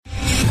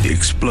the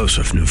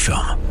explosive new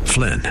film,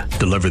 Flynn,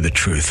 Deliver the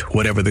Truth,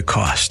 Whatever the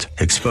Cost,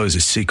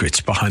 exposes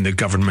secrets behind the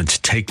government's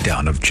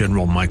takedown of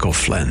General Michael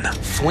Flynn.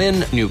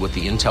 Flynn knew what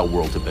the intel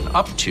world had been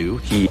up to.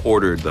 He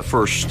ordered the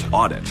first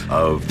audit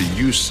of the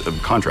use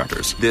of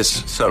contractors.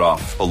 This set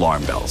off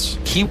alarm bells.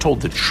 He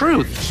told the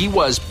truth. He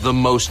was the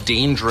most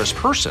dangerous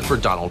person for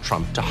Donald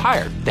Trump to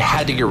hire. They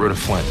had to get rid of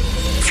Flynn.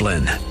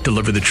 Flynn,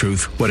 Deliver the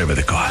Truth, Whatever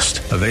the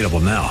Cost. Available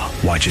now.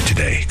 Watch it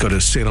today. Go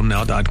to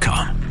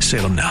salemnow.com.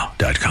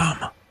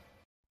 salemnow.com.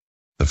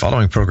 The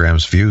following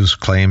program's views,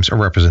 claims, or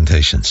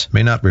representations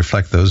may not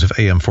reflect those of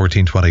AM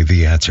 1420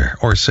 The Answer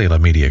or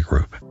Salem Media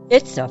Group.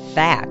 It's a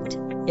fact.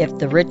 If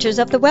the riches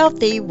of the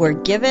wealthy were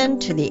given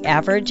to the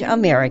average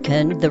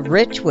American, the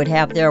rich would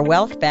have their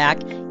wealth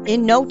back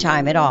in no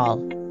time at all.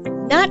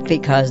 Not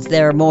because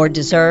they're more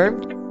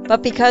deserved,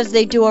 but because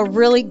they do a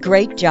really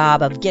great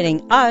job of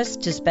getting us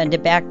to spend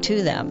it back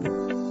to them.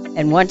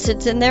 And once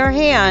it's in their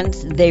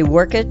hands, they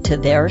work it to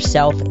their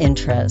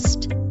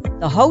self-interest.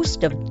 The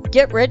host of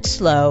Get Rich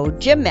Slow,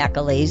 Jim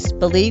McAleese,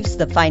 believes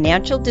the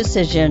financial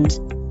decisions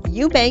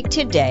you make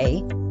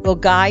today will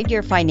guide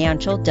your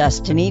financial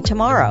destiny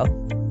tomorrow.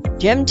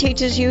 Jim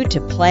teaches you to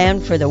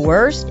plan for the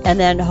worst and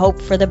then hope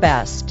for the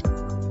best.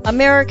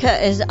 America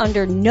is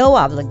under no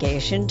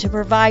obligation to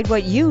provide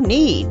what you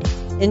need.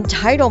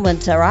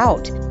 Entitlements are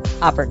out.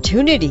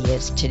 Opportunity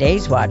is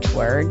today's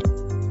watchword.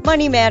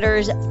 Money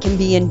matters can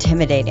be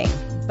intimidating,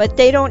 but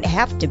they don't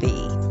have to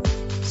be.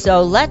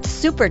 So let's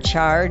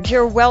supercharge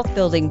your wealth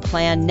building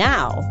plan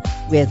now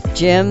with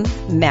Jim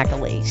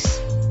McAleese.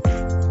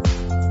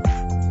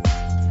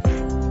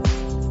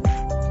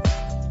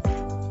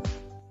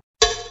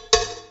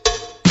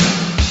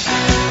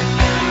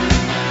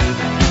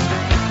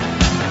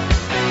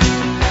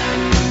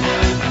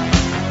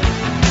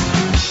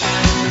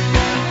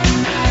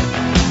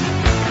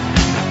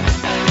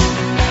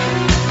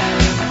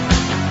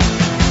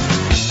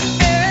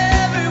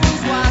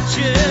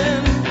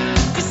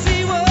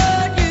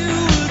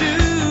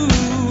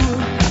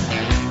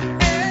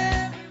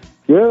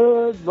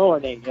 Good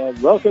morning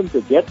and welcome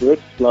to Get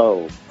Rich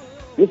Slow.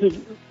 This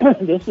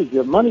is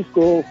your money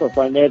school for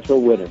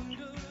financial winners.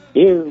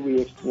 Here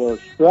we explore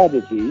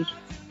strategies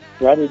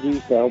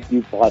to help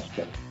you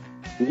prosper.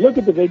 We look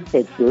at the big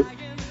picture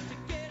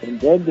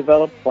and then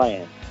develop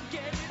plans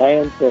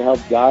to help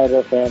guide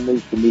our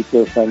families to meet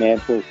their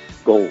financial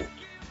goals.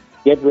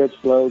 Get Rich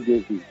Slow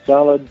gives you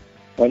solid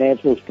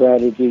financial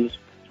strategies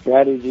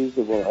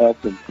that will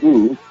help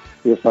improve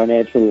your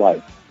financial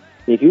life.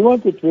 If you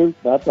want the truth,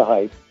 not the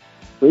hype,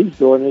 please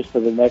join us for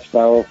the next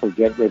hour for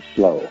Get Rich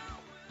Slow.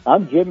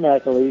 I'm Jim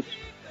McAleese,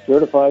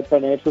 certified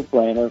financial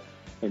planner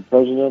and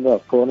president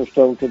of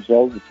Cornerstone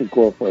Consultants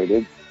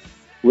Incorporated,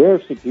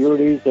 where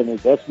securities and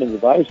investment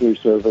advisory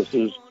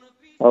services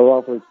are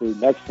offered through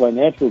Next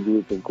Financial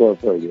Group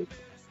Incorporated,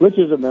 which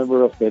is a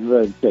member of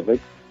FINRA and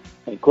Civic,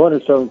 and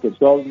Cornerstone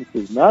Consultants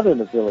is not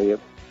an affiliate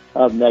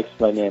of Next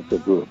Financial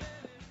Group.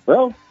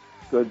 Well,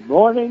 good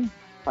morning.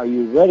 Are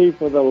you ready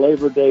for the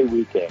Labor Day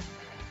weekend?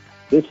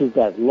 This is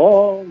that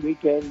long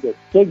weekend that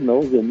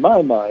signals, in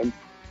my mind,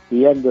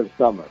 the end of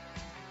summer.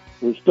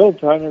 We're still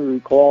trying to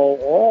recall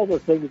all the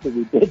things that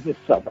we did this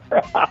summer.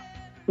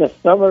 The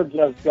summer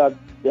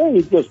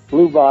just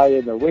flew by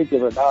in the wink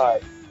of an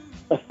eye.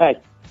 I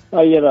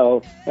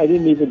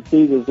didn't even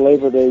see this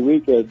Labor Day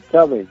weekend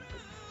coming.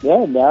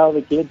 Yeah, now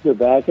the kids are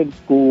back in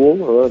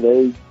school, or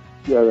they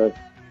are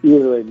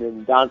either in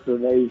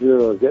indoctrination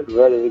or getting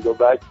ready to go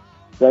back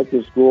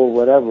to school,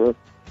 whatever.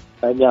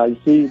 And now you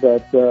see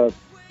that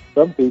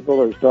some people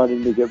are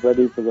starting to get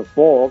ready for the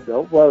fall.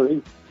 Don't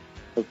worry.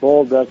 The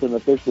fall doesn't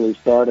officially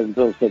start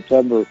until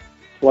September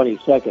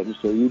 22nd,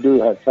 so you do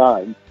have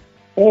time.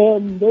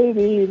 And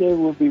maybe there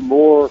will be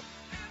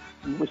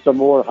some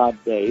more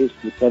hot days,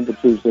 with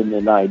temperatures in the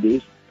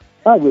 90s.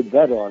 I would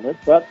bet on it,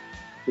 but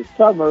the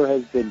summer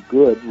has been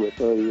good with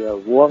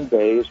warm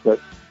days, but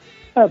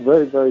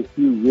very, very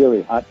few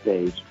really hot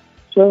days.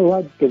 So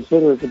I'd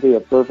consider it to be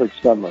a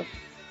perfect summer.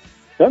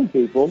 Some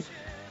people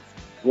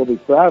will be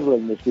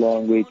traveling this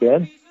long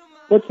weekend,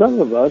 but some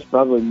of us,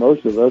 probably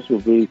most of us,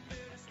 will be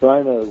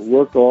trying to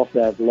work off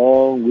that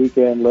long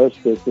weekend list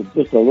that's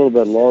just a little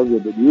bit longer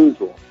than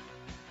usual.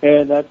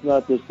 And that's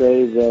not to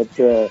say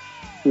that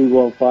we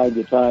won't find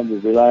the time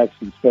to relax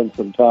and spend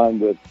some time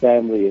with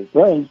family and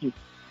friends,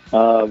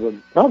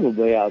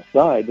 probably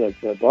outside at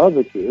the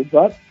barbecue,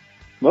 but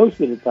most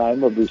of the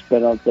time will be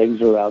spent on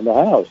things around the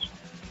house,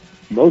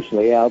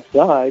 mostly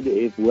outside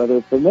if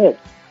weather permits.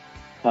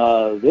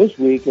 This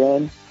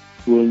weekend,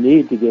 we'll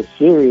need to get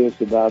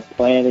serious about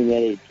planning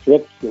any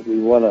trips that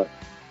we want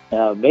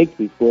to make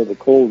before the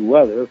cold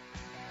weather.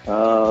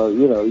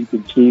 You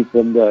can see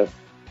from the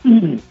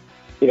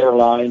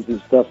airlines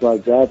and stuff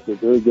like that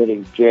they're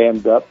getting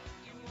jammed up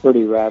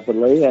pretty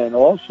rapidly, and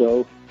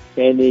also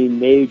any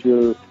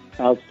major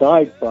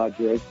outside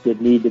projects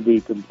that need to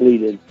be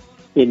completed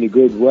in the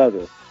good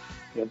weather.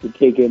 You have to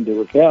take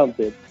into account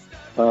that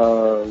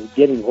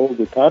getting hold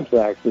of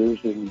contractors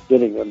and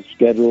getting them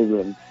scheduled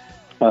and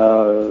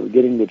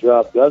getting the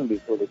job done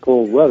before the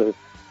cold weather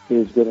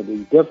is going to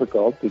be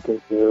difficult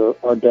because there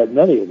aren't that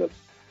many of them.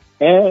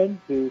 And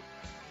to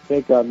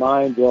take our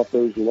minds off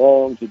those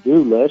long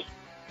to-do lists,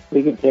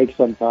 we can take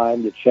some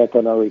time to check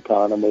on our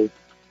economy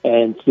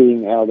and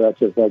seeing how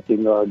that's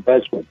affecting our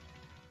investments.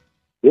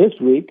 This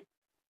week,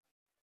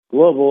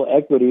 global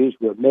equities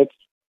were mixed,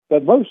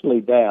 but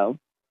mostly down.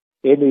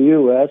 In the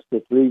U.S.,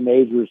 the three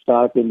major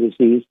stock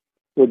indices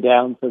were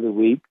down for the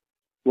week,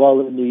 while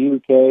in the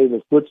U.K.,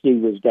 the FTSE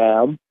was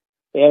down.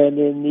 And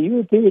in the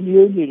European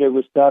Union, there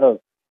was kind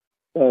of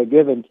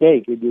give and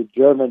take. The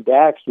German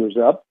DAX was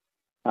up.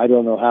 I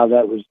don't know how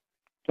that was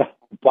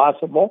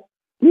possible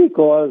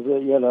because,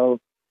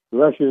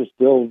 Russia is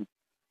still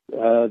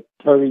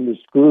turning the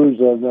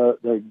screws on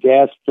the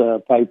gas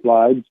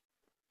pipelines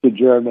to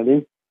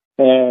Germany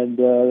and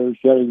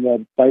shutting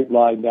that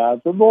pipeline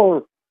down for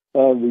more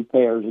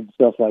repairs and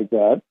stuff like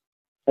that.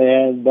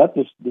 But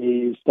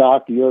the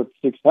stock Europe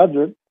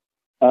 600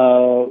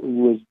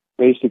 was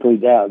basically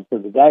down. So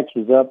the DAX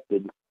was up,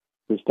 and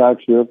the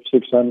stocks Europe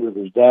 600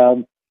 was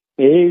down.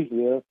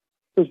 Asia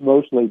was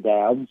mostly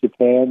down.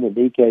 Japan, the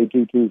Nikkei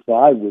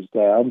 225 was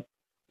down.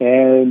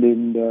 And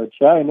in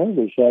China,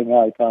 the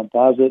Shanghai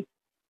Composite,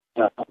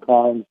 Hong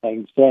Kong,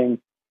 Hang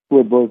Seng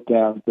were both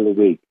down for the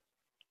week.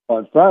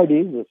 On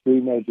Friday, the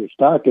three major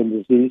stock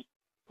indices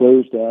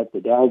closed at,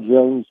 the Dow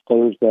Jones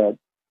closed at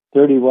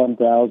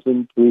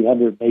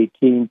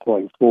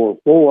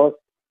 31,318.44,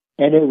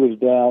 and it was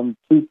down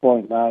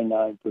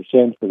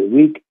 2.99% for the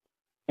week.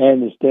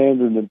 And the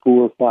Standard &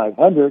 Poor's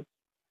 500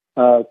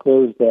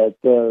 closed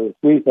at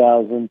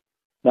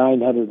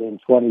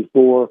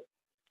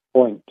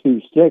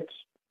 3,924.26,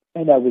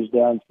 and that was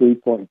down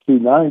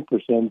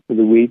 3.29% for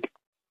the week.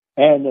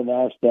 And the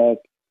Nasdaq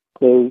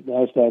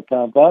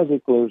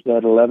Composite closed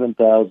at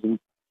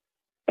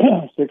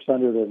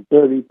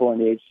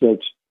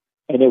 11,630.86,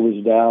 and it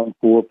was down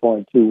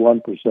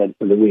 4.21%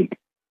 for the week.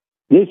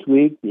 This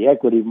week, the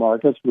equity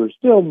markets were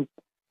still,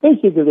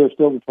 basically they're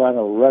still trying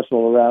to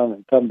wrestle around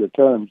and come to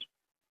terms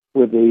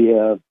with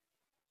the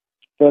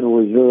Federal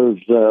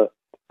Reserve's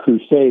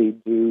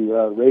crusade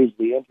to raise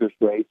the interest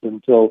rates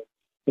until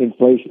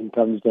inflation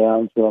comes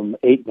down from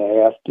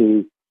 8.5%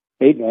 to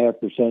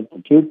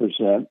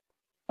 2%.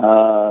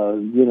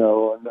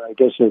 And I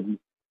guess on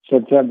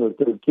September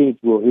 13th,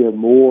 we'll hear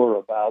more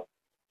about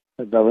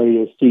the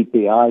latest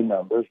CPI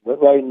numbers.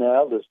 But right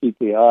now, the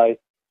CPI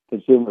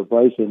Consumer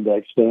Price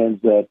Index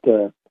stands at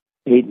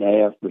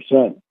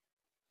 8.5%.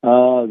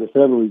 The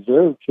Federal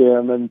Reserve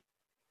Chairman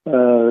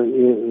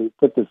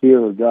put the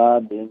fear of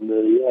God in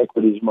the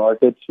equities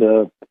markets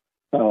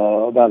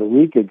about a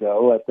week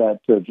ago at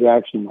that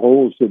Jackson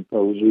Hole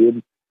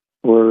Symposium,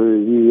 where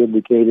he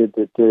indicated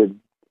that the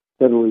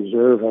Federal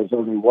Reserve has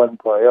only one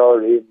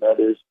priority, and that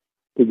is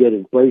to get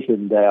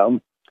inflation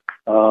down.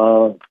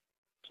 The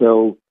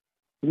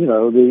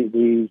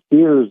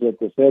fears that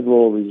the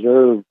Federal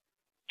Reserve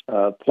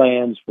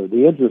plans for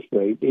the interest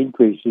rate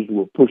increases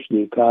will push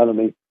the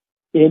economy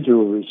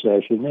into a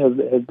recession have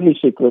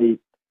basically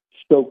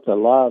stoked a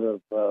lot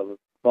of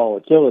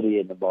volatility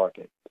in the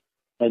market.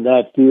 And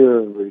that fear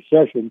of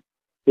recession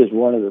is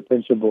one of the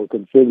principal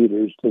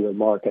contributors to the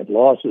market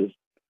losses,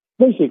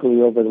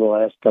 basically over the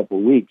last couple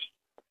of weeks.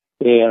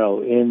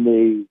 In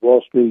the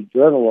Wall Street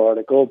Journal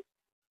article,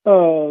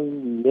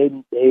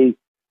 they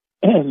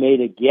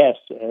made a guess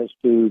as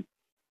to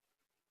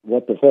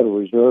what the Federal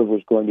Reserve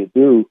was going to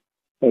do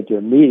at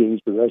their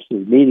meetings, the rest of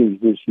the meetings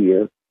this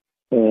year.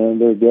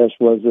 And their guess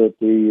was that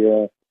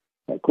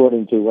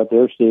according to what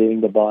they're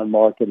seeing, the bond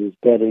market is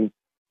betting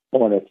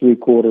on a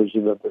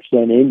 0.75%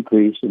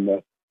 increase in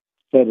the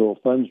federal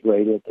funds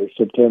rate at their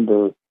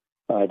September,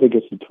 I think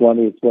it's the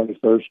 20th,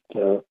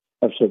 21st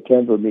of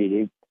September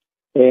meeting.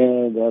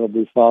 And that'll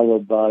be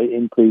followed by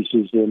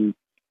increases in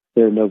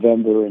their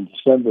November and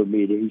December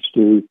meetings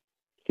to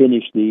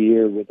finish the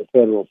year with the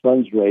federal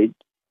funds rate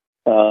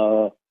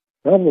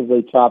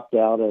probably topped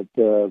out at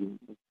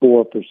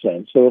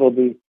 4%. So it'll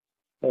be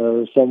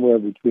somewhere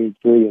between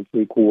 3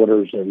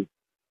 3/4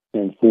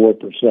 and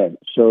 4%.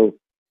 So,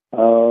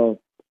 of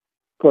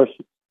course,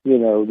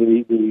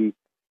 the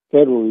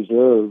Federal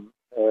Reserve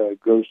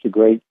goes to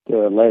great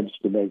lengths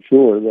to make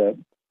sure that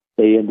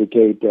they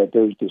indicate that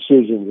those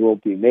decisions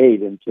won't be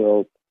made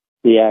until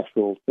the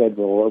actual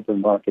Federal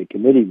Open Market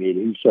Committee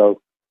meeting. So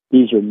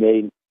these are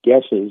made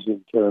guesses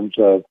in terms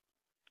of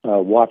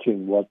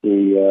watching what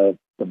the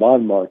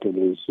bond market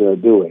is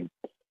doing.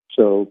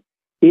 So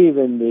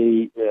even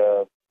the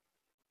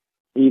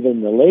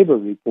labor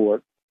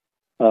report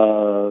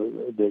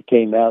that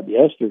came out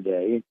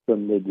yesterday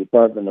from the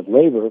Department of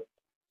Labor,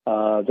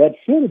 that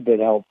should have been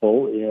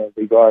helpful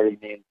regarding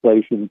the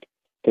inflation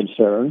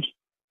concerns,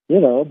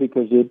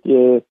 because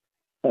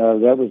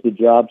that was the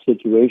job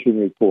situation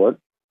report,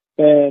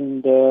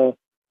 and for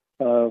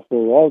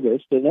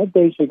August, and that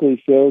basically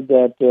showed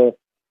that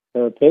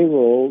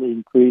payroll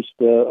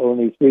increased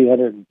only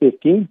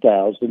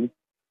 315,000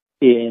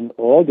 in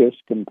August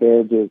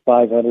compared to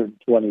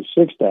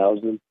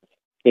 526,000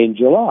 in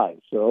July.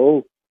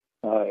 So,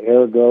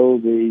 ergo,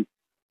 the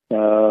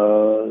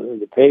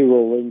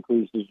payroll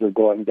increases are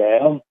going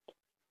down.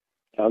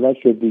 Now, that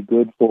should be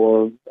good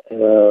for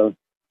the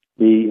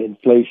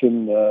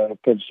inflation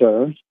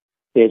concerns.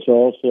 It's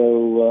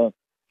also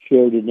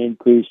showed an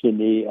increase in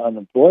the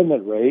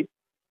unemployment rate.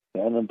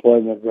 The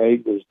unemployment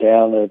rate was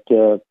down at,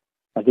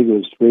 I think it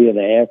was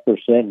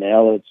 3.5%.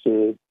 Now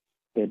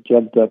it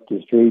jumped up to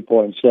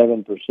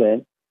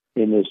 3.7%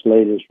 in this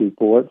latest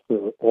report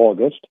for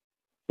August.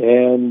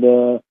 And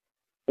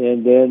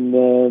then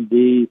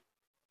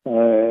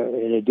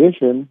in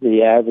addition,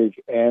 the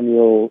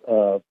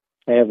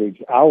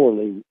average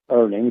hourly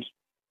earnings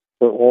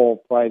for all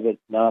private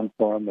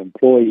non-farm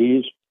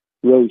employees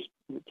rose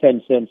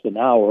 10 cents an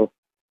hour,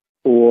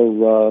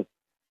 or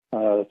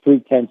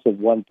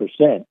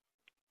 0.3%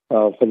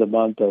 for the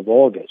month of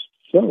August.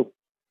 So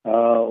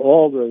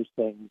all those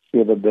things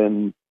should have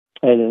been,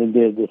 and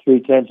the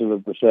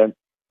 0.3%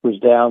 was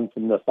down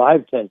from the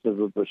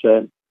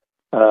 0.5%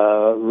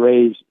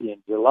 raised in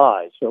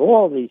July. So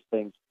all these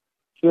things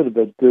should have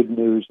been good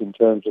news in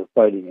terms of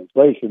fighting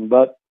inflation.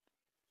 But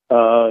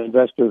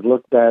investors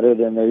looked at it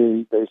and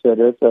they said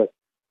it's a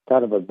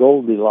kind of a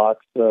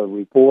Goldilocks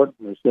report,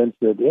 in the sense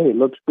that, hey, it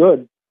looks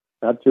good,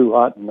 not too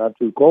hot and not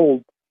too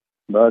cold,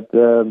 but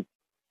deemed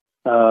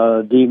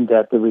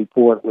that the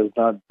report was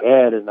not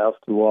bad enough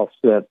to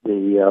offset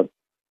the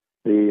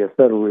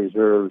Federal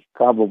Reserve's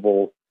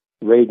probable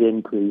rate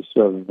increase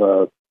of,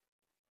 they're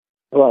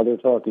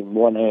talking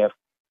 0.5%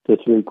 to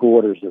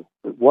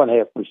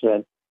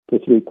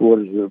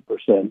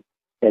 0.75%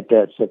 at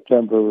that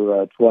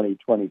September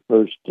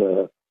 2021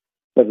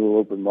 Federal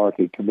Open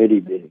Market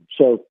Committee meeting.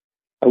 So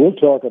I will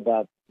talk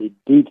about the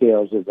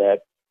details of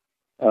that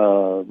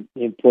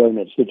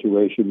employment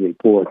situation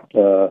report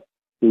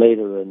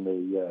later in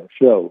the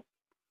show.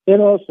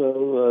 And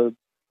also,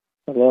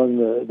 there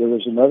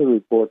was another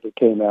report that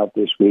came out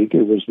this week.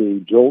 It was the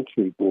JOLTS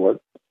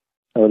report.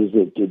 What is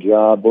it? The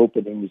Job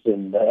Openings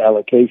and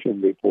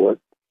Allocation report.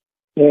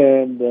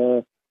 And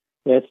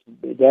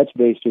that's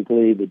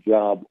basically the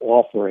job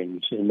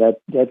offerings, and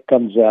that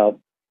comes out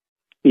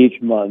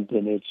each month,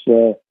 and it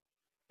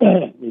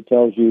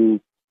tells you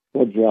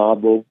what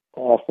job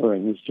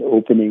openings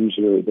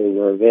they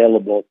were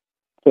available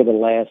for the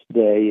last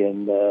day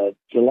in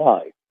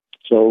July.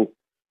 So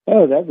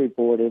that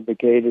report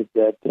indicated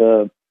that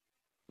the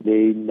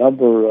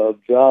number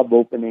of job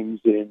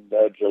openings in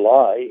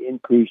July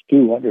increased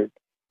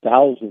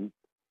 200,000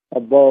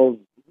 above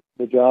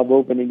the job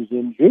openings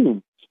in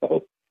June.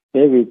 So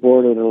they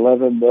reported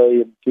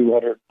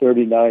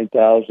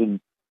 11,239,000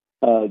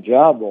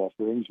 job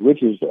offerings,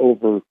 which is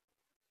over,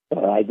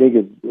 I think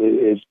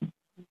it's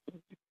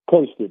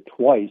close to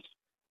twice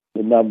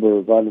the number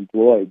of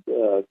unemployed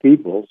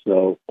people.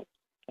 So,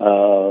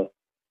 so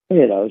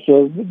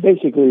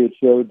basically it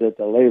showed that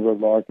the labor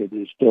market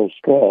is still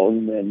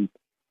strong,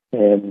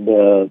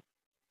 and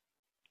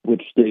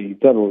which the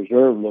Federal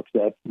Reserve looks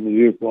at from the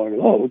viewpoint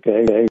of,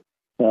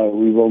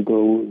 we won't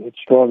go, it's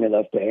strong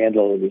enough to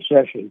handle a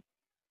recession.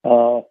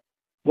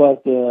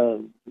 But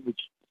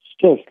it's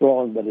still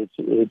strong, but it's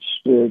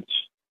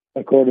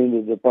according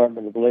to the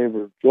Department of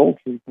Labor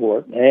JOLTS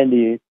report and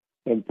the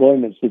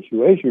Employment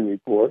Situation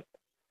report,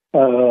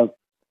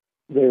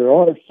 there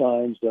are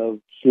signs of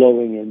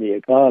slowing in the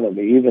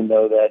economy, even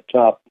though that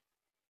top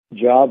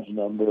jobs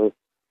number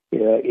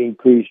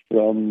increased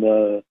from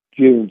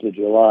June to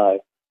July.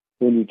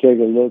 When you take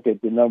a look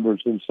at the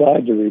numbers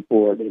inside the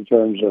report in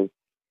terms of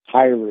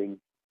hiring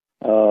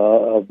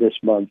of this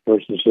month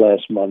versus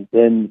last month,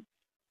 then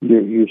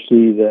you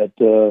see that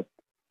the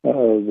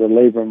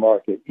labor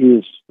market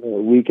is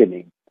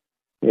weakening.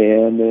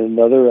 And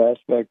another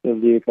aspect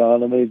of the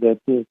economy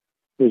that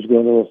is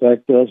going to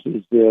affect us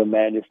is the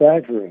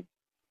manufacturing.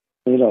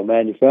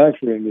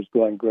 Manufacturing is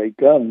going great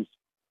guns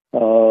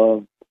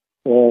all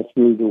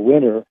through the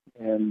winter,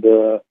 and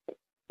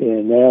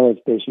now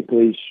it's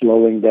basically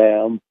slowing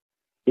down.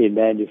 In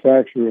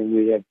manufacturing,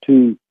 we have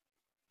two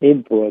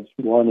inputs.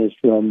 One is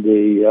from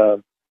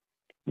the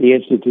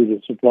Institute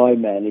of Supply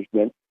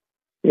Management,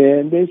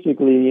 and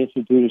basically the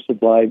Institute of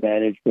Supply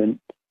Management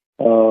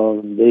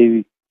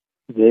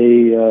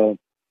they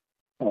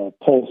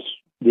pulse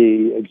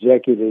the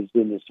executives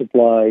in the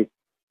supply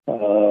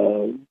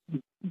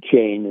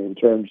chain in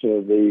terms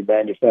of the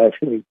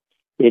manufacturing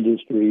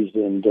industries,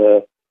 and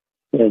the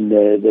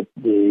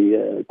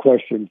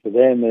question for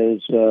them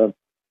is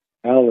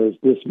how is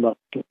this month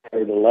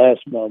compared to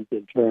last month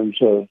in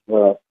terms of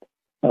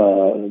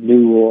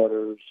new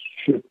orders,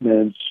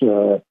 shipments,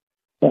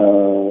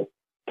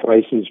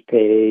 prices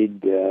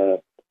paid,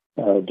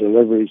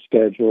 delivery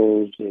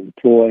schedules,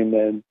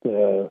 employment,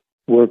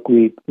 work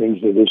week,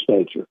 things of this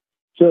nature.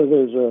 So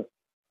there's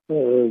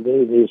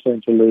they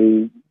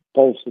essentially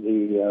pulse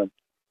the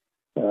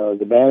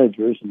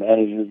managers. The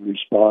managers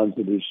respond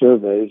to these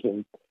surveys,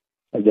 and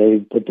they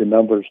put the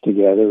numbers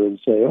together and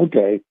say,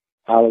 okay,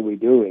 how are we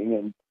doing?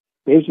 And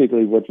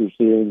basically what you're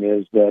seeing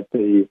is that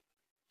the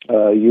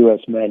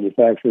U.S.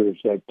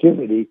 manufacturers'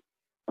 activity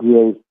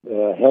growth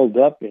held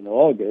up in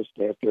August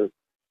after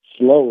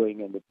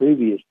slowing in the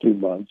previous 2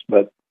 months,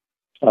 but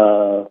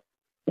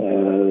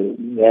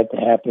that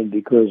happened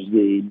because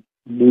the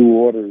new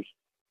orders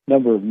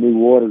number of new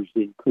orders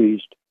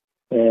increased,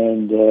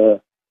 and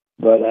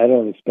but I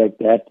don't expect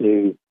that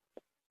to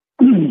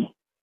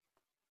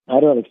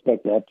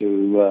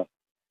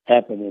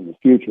happen in the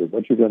future.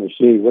 What you're going to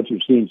see, what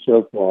you've seen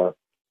so far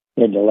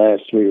in the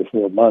last 3 or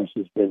 4 months,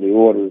 has been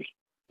the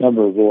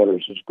number of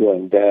orders is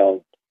going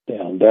down,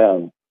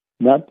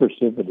 not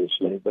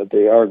precipitously, but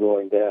they are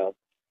going down.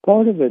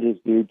 Part of it is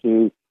due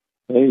to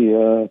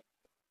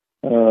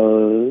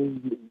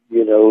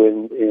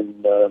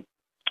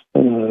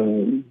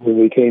when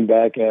we came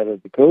back out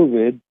of the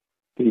COVID,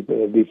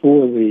 when we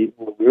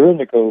were in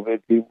the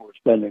COVID, people were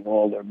spending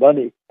all their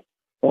money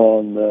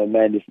on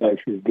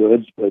manufactured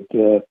goods, but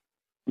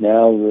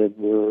now that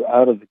we're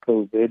out of the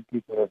COVID,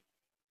 people are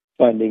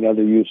finding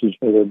other uses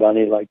for their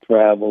money, like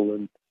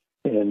travel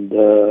and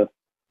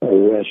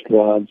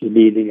restaurants and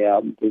eating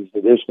out and things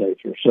of this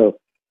nature. So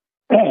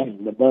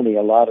the money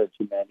allotted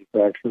to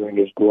manufacturing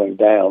is going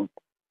down,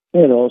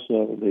 and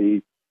also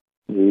the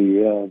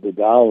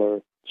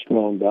dollar,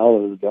 strong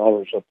dollar, the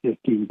dollar's up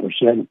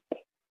 15%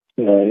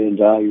 in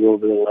value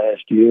over the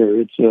last year.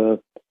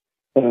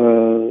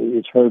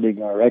 It's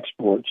hurting our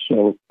exports.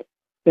 So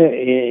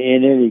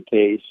in any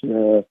case,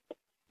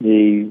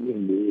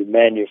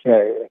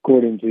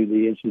 according to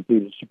the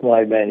Institute of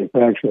Supply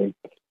Manufacturing,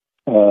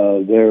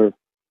 they're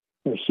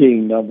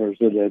seeing numbers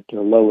that are at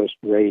their lowest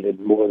rate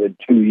in more than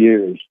 2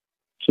 years.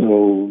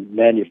 So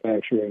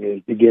manufacturing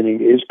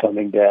is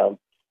coming down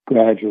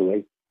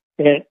gradually,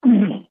 and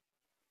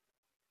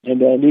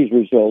these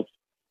results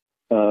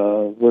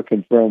were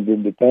confirmed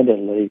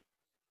independently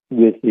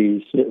with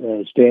the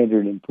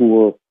Standard &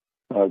 Poor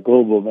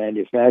Global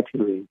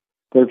Manufacturing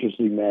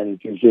Purchasing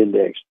Managers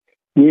Index,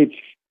 which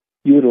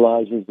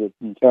utilizes an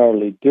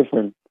entirely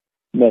different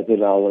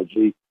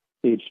methodology.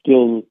 It's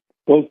still,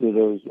 both of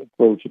those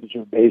approaches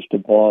are based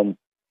upon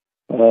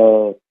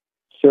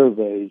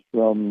surveys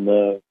from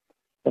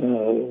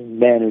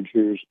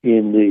managers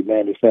in the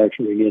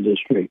manufacturing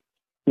industry.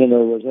 In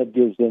other words, that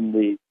gives them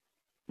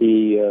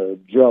the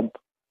jump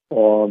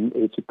on,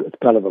 it's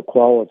kind of a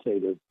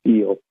qualitative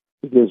feel.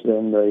 It gives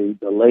them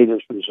the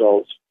latest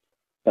results.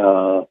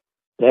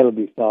 That'll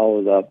be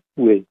followed up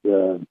with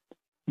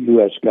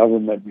U.S.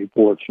 government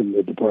reports from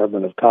the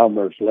Department of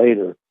Commerce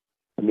later,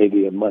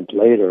 maybe a month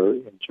later,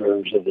 in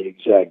terms of the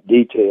exact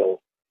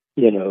detail,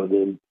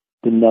 the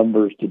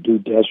numbers to do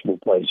decimal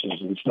places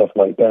and stuff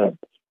like that.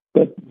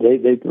 But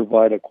they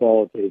provide a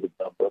qualitative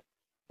number.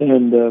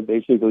 And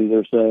basically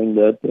they're saying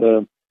that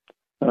the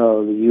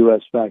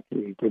U.S.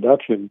 factory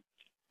production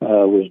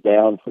was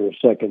down for a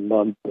second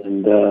month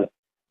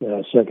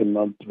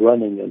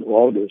running in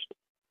August,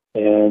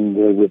 and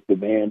with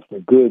demand for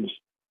goods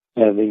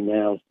having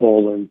now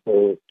fallen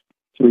for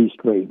 3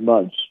 straight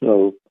months.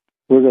 So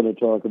we're going to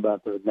talk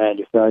about the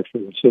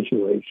manufacturing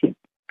situation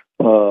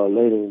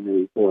later in the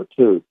report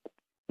too.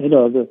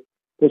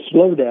 The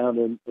slowdown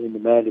in the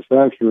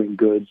manufacturing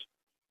goods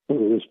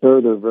was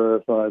further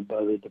verified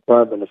by the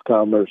Department of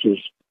Commerce's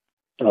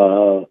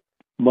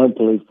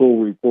monthly full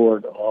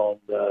report on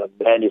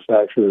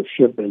manufacturer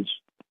shipments,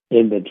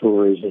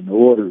 inventories, and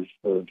orders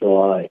for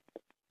July.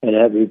 And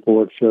that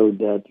report showed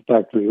that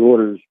factory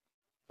orders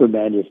for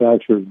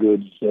manufactured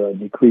goods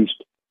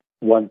decreased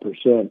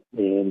 1%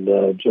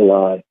 in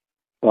July,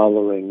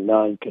 following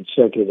 9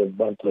 consecutive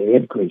monthly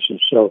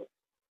increases. So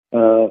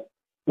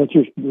what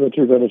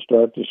you're going to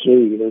start to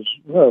see is,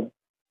 what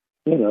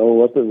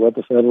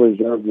the Federal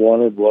Reserve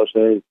wanted was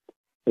a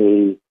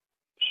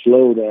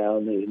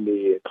slowdown in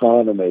the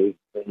economy.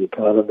 The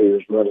economy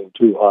is running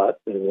too hot.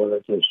 They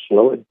wanted to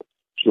slow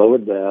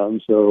it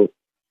down. So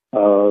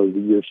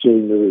you're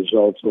seeing the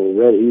results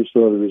already. You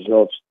saw the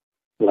results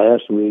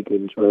last week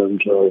in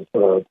terms of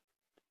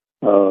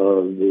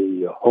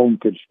the home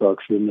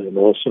construction and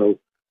also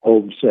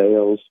home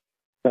sales.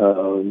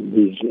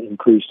 These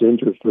increased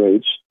interest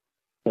rates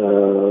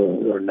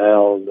are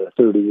now, the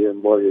 30-year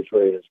mortgage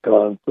rate has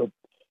gone from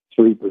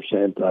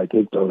 3%. I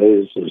think the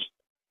latest is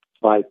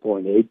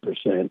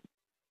 5.8%.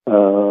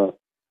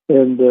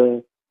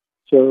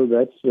 So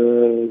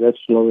that's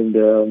slowing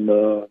down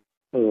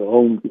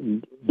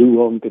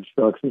home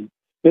construction.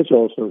 It's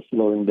also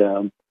slowing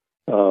down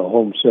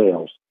home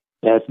sales.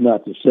 That's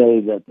not to say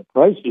that the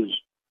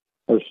prices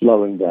are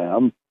slowing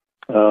down.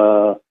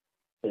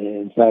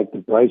 In fact,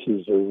 the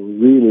prices are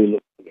really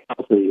looking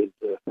healthy,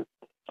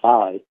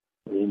 high,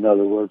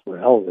 another word for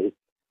healthy,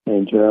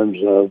 in terms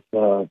of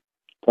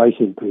price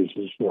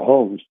increases for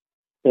homes.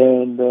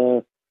 And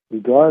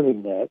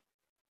regarding that,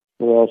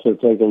 we'll also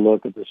take a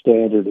look at the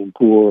Standard &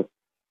 Poor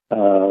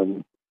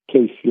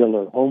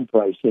Case-Shiller Home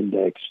Price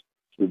Index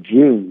for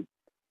June.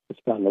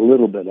 It's gotten a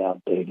little bit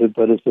outdated,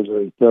 but it's a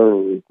very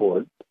thorough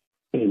report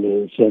in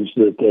the sense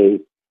that they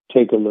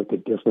take a look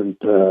at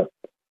different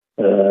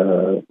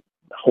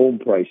home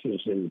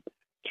prices in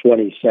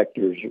 20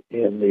 sectors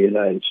in the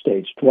United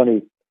States,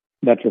 20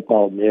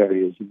 metropolitan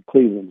areas, and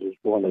Cleveland is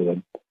one of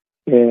them.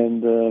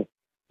 And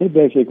it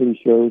basically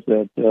shows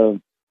that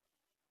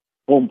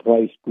home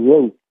price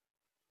growth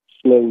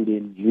slowed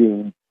in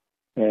June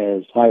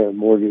as higher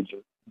mortgage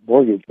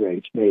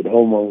rates made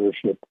home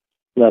ownership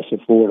less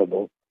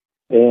affordable.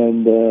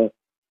 And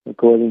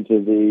according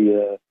to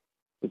the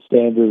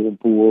Standard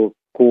 & Poor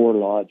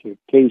CoreLogic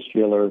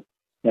Case-Shiller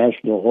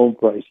National Home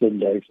Price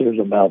Index, there's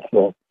a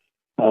mouthful,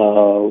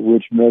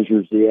 which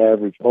measures the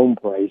average home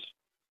price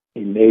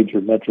in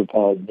major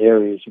metropolitan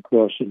areas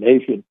across the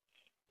nation.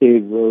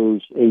 It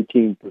rose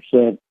 18%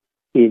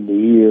 in the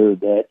year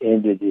that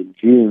ended in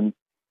June,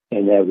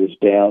 and that was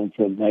down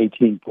from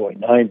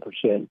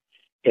 19.9%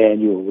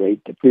 annual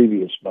rate the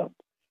previous month.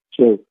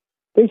 So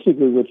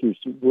basically what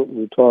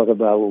we'll talk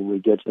about when we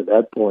get to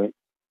that point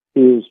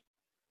is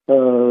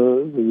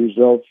the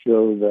results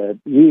show that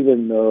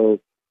even though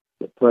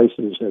the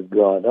prices have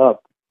gone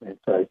up, in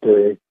fact,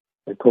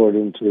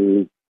 according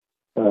to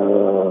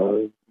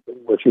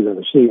what you're going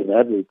to see in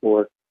that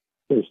report,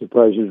 is the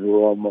prices were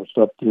almost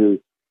up to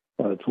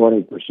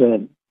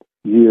 20%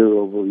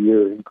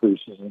 year-over-year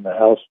increases in the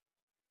house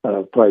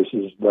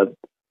prices. But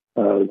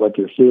what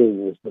you're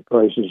seeing is the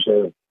prices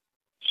have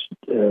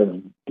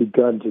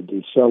begun to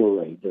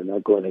decelerate. They're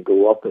not going to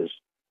go up as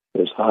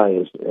high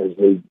as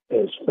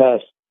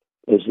fast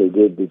as they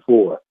did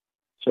before.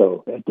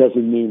 So that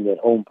doesn't mean that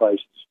home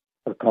prices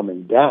are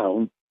coming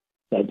down.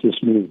 That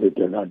just means that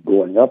they're not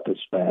going up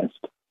as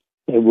fast.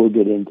 And we'll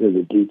get into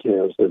the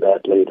details of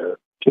that later,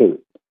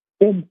 too.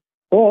 And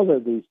all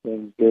of these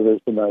things give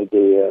us an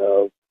idea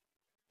of,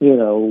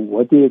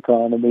 what the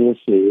economy is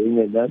seeing,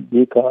 and that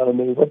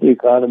what the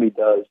economy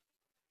does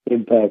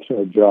impacts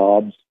our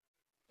jobs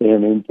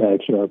and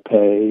impacts our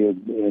pay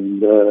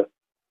and our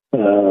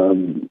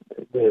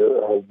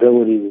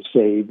ability to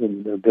save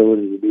and the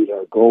ability to meet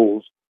our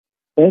goals.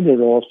 And it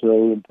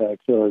also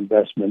impacts our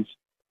investments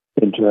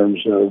in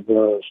terms of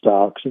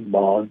stocks and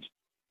bonds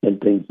and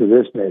things of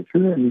this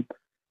nature. And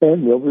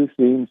what we've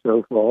seen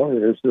so far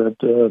is that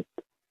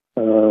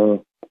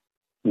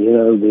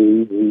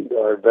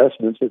our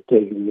investments are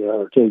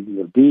taking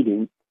a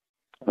beating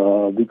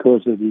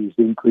because of these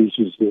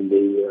increases in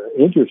the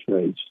interest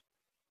rates.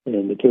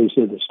 In the case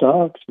of the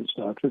stocks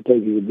are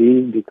taking a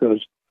beating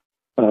because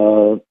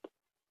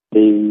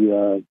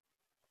the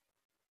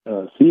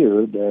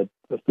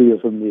fear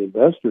from the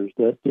investors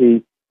that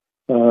the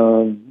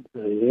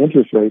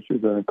interest rates are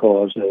going to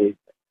cause a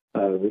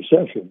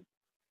recession,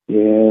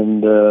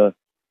 and that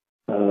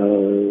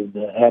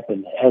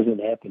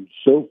hasn't happened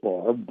so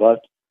far,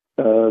 but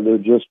they're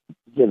just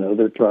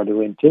they're trying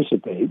to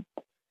anticipate,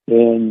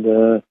 and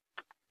the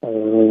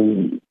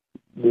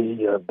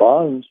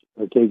bonds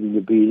are taking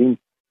a beating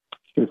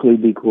strictly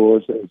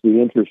because as the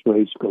interest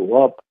rates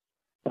go up,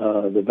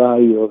 the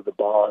value of the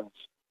bonds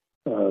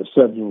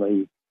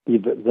suddenly the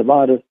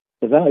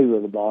value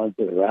of the bonds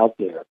that are out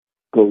there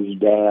goes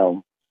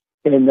down,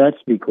 and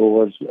that's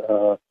because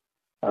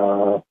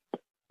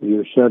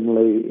you're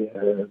suddenly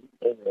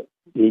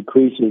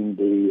increasing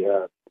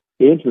the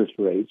interest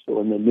rates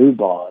on the new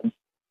bonds,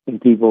 and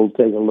people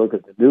take a look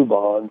at the new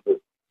bonds,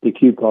 the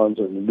coupons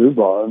on the new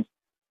bonds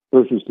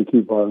versus the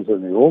coupons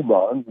on the old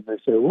bonds, and they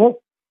say,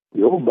 well,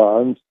 the old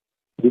bonds,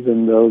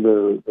 even though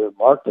they're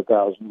marked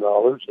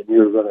 $1,000, and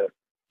you're going to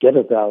get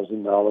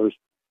 $1,000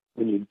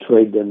 when you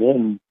trade them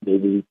in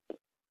maybe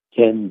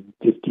 10,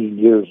 15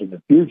 years in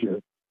the future,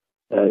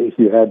 if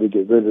you had to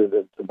get rid of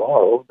them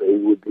tomorrow, they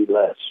would be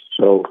less.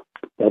 So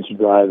that's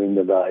driving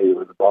the value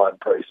of the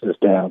bond prices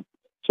down.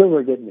 So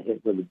we're getting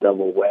hit with a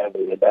double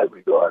whammy in that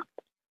regard.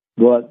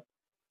 But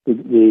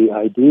the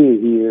idea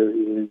here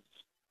is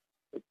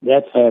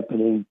that's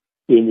happening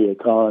in the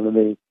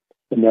economy,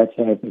 and that's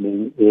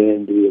happening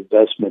in the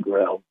investment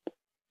realm.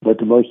 But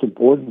the most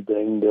important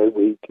thing that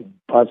we can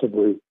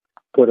possibly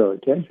put our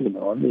attention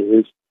on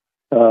is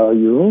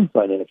your own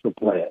financial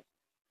plan.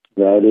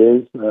 That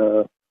is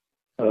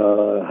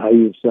how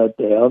you sat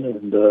down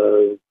and,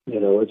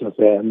 as a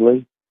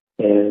family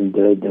and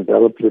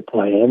develop your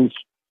plans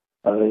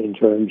in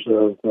terms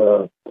of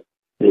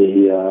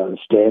the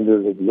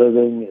standard of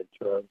living, in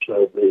terms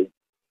of the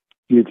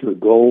future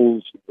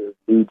goals, the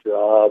new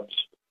jobs,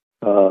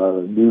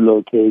 new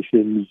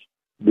locations,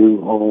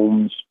 new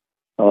homes,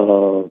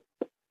 the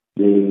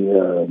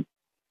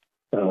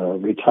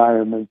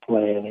retirement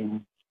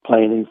planning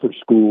for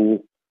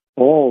school,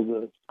 all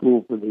the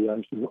school for the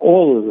youngsters,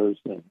 all of those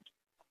things.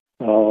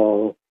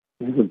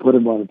 You can put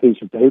them on a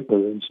piece of paper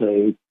and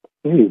say,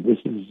 hey, this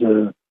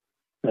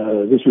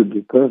would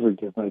be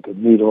perfect if I could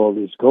meet all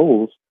these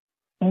goals.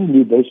 And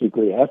you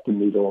basically have to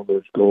meet all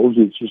those goals.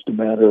 It's just a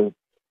matter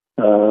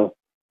of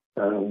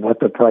what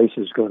the price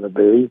is going to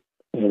be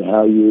and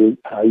how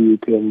you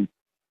can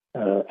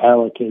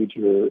allocate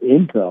your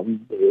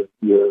income,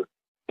 your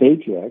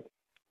paycheck,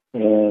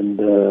 and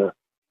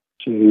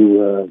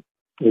to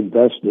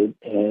invest it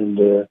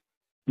and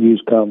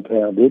use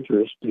compound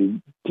interest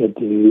to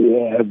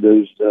have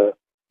those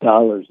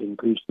dollars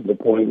increase to the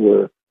point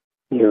where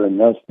they're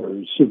enough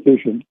or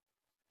sufficient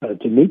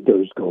to meet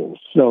those goals.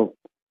 So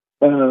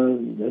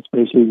that's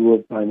basically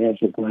what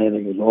financial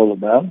planning is all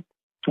about.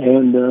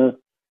 And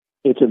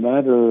it's a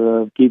matter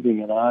of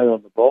keeping an eye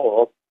on the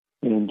ball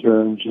in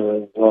terms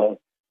of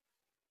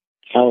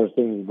how are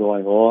things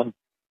going on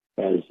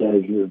as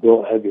you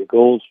have your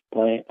goals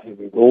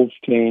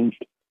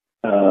changed,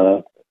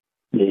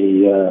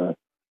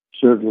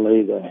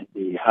 Certainly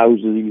the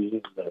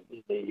housing and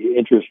the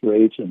interest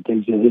rates and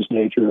things of this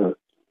nature are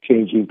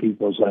changing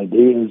people's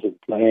ideas and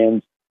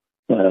plans.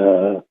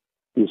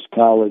 This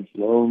college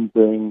loan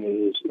thing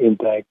is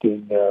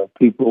impacting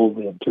people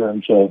in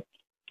terms of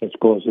it's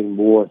causing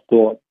more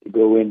thought to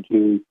go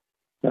into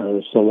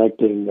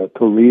selecting a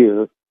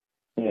career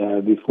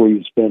before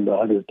you spend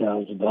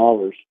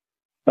 $100,000.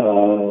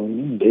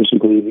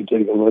 Basically, if you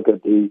take a look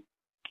at the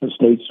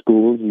state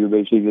schools, you're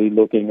basically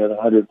looking at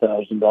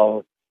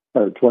 $100,000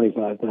 or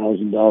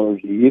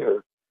 $25,000 a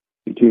year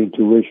between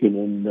tuition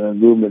and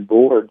room and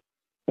board,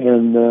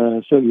 and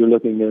so you're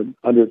looking at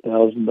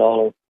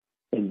 $100,000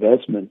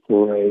 investment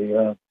for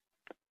a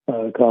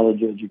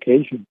college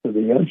education for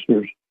the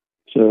youngsters.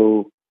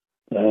 So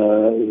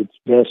it's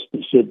best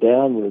to sit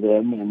down with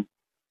them,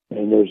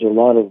 and there's a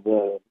lot of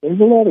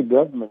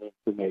government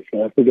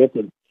information. I forget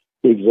the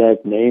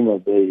exact name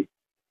of the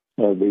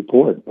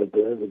report, but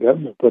the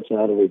government puts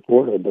out a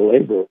report on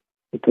the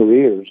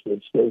careers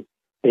that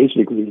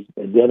basically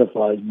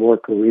identifies more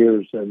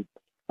careers than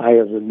I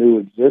ever knew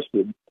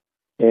existed,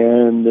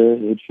 and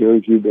it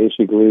shows you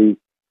basically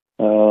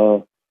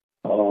what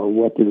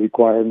the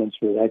requirements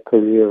for that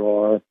career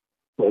are,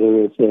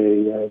 whether it's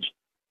a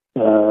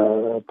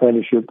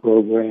apprenticeship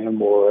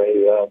program or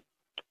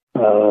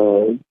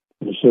an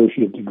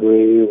associate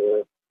degree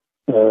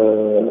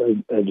or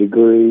a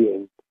degree,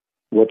 and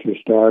what your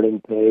starting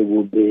pay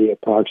will be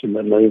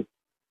approximately,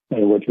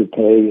 and what your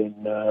pay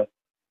in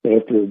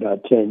after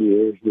about 10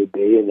 years would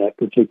be in that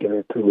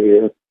particular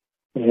career.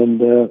 And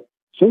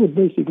so it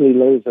basically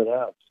lays it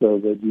out so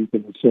that you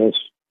can assess,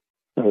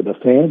 the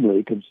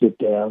family can sit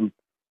down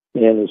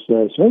and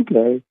assess,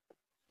 okay,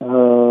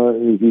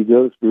 if you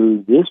go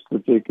through this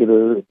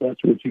particular, if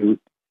that's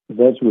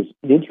what's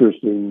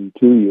interesting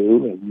to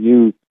you, and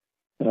you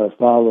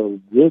follow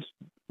this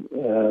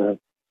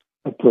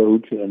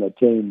approach and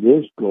attain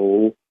this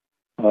goal,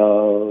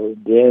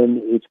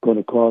 then it's going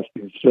to cost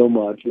you so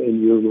much,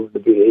 and you're going to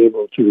be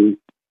able to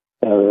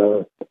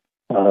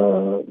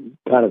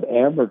kind of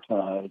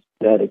amortize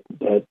that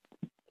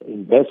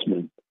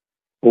investment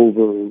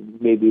over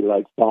maybe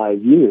like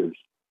 5 years.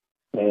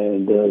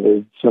 And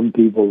there's some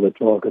people that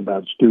talk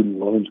about student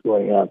loans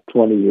going out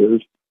 20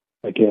 years.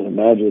 I can't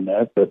imagine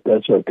that, but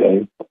that's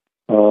okay.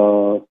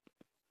 You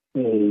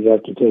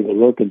have to take a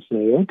look and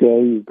say,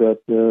 okay, you've got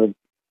a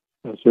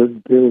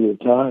certain period of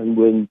time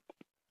when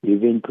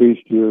you've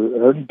increased your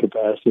earning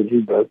capacity,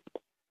 but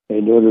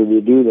in order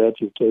to do that,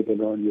 you've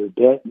taken on your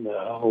debt.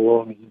 Now, how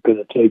long is it going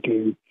to take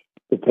you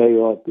to pay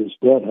off this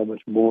debt? How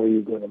much more are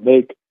you going to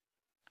make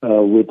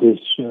with this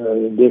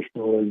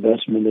additional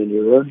investment in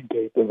your earning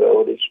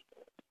capabilities?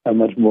 How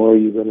much more are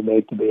you going to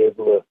make to be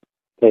able to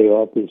pay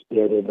off this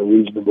debt in a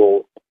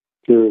reasonable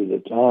period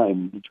of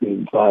time,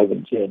 between 5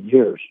 and 10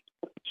 years?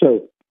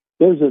 So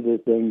those are the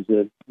things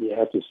that you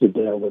have to sit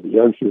down with the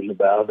youngsters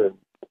about, and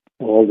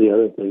all the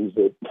other things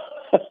that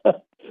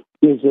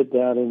you sit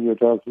down and you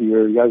talk to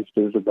your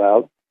youngsters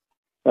about.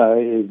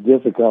 Is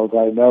difficult,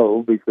 I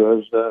know,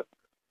 because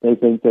they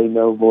think they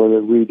know more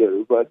than we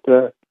do. But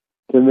to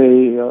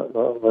me,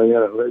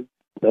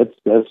 that's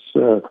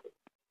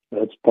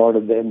part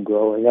of them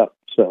growing up.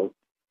 So,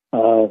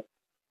 and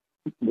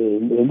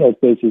that's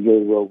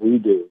basically what we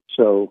do.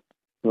 So,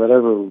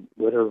 whatever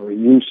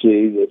you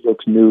see that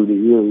looks new to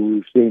you,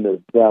 we've seen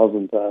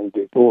 1,000 times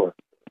before.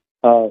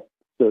 So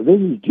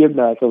this is Jim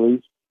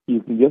McAleese.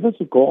 You can give us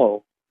a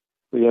call.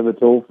 We have a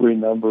toll-free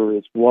number.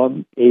 It's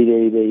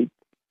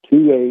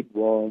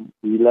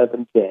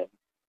 1-888-281-1110.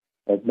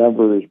 That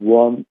number is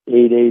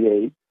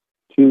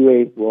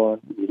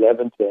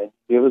 1-888-281-1110.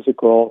 Give us a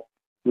call.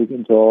 We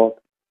can talk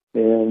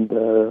and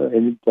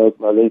talk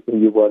about anything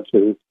you want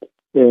to.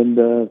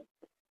 And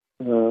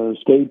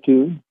stay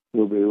tuned.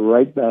 We'll be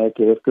right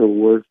back after a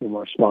word from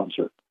our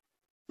sponsor.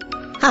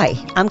 Hi,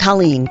 I'm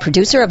Colleen,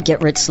 producer of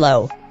Get Rich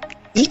Slow.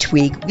 Each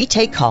week, we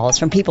take calls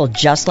from people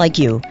just like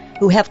you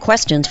who have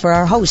questions for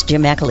our host,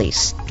 Jim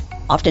McAleese.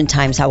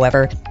 Oftentimes,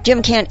 however,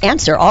 Jim can't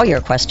answer all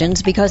your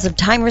questions because of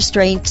time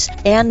restraints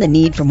and the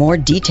need for more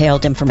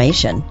detailed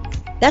information.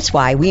 That's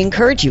why we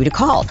encourage you to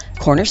call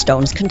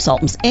Cornerstones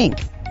Consultants,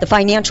 Inc., the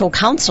financial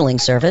counseling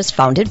service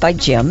founded by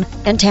Jim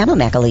and Tama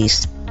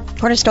McAleese.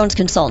 Cornerstones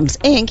Consultants,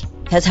 Inc.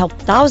 has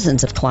helped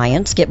thousands of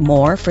clients get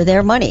more for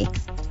their money.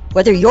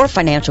 Whether your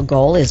financial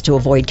goal is to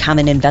avoid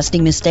common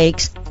investing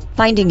mistakes,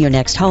 finding your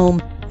next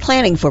home,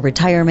 planning for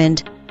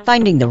retirement,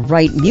 finding the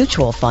right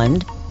mutual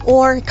fund,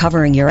 or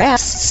covering your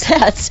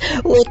assets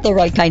with the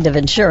right kind of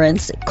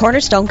insurance,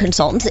 Cornerstone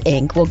Consultants,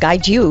 Inc. will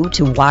guide you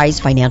to wise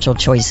financial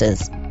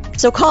choices.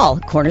 So call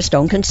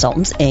Cornerstone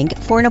Consultants, Inc.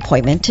 for an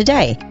appointment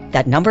today.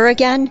 That number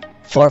again,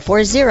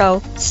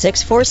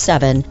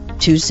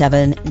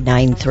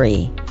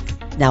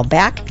 440-647-2793. Now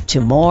back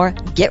to more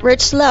Get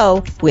Rich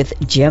Slow with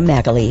Jim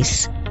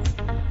McAleese.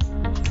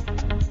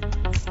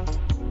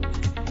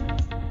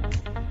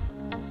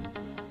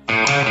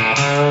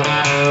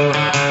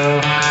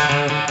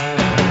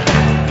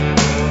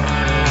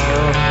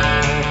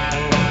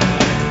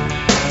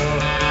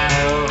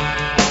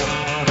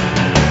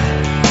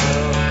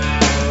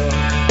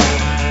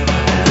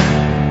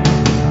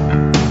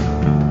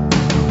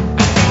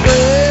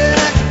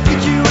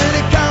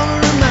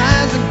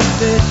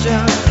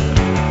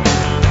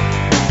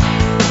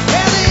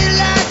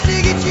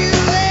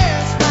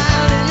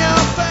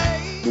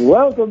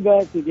 Welcome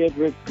back to Get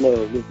Rich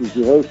Slow. This is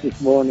your host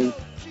this morning,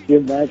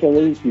 Jim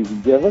McAleese. You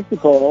can give us a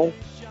call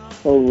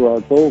over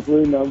our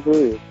toll-free number.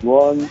 It's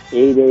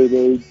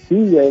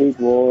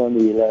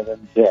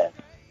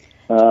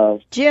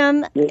 1-888-281-1110.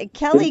 Jim,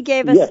 Kelly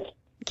gave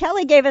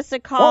us a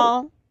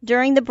call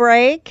during the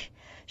break.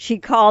 She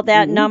called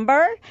that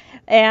number,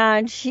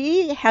 and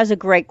she has a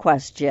great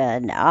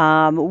question.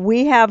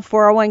 We have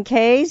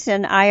 401ks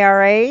and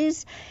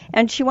IRAs,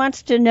 and she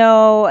wants to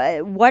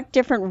know what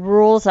different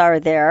rules are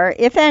there,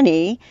 if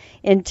any,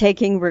 in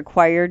taking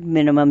required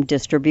minimum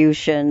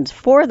distributions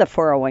for the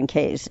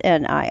 401ks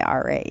and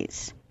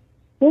IRAs.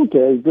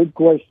 Okay, good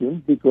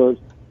question, because,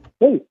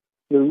 hey,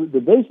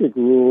 the basic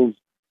rules,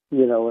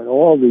 in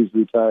all these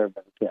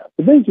retirement accounts,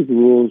 the basic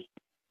rules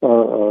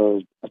are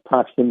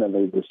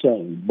approximately the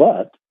same,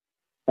 but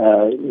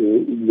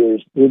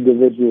there's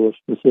individual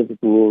specific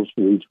rules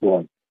for each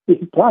one. The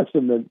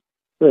approximate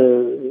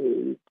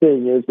thing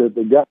is that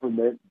the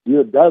government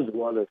does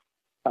want to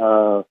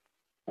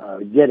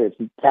get its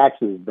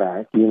taxes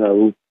back.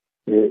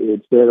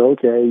 It said,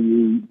 okay,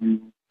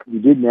 you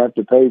didn't have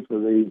to pay for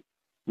the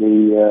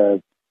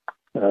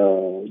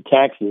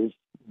taxes,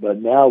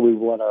 but now we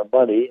want our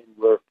money, and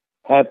we're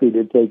happy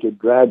to take it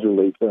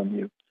gradually from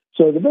you.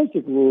 So the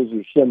basic rules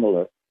are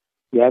similar.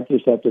 You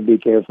just have to be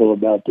careful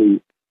about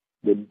the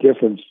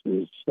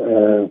differences.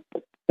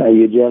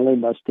 You generally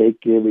must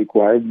take your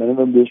required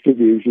minimum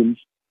distributions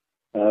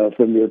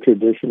from your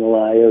traditional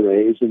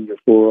IRAs and your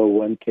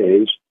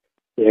 401ks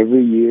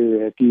every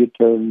year after you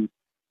turn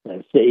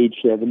to age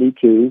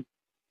 72.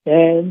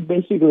 And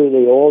basically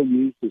they all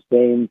use the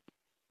same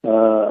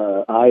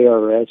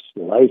IRS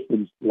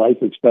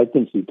life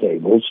expectancy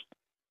tables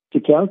to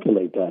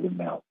calculate that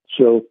amount.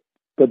 So,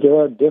 but there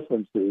are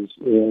differences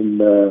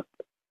in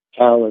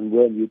how and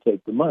when you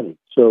take the money.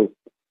 So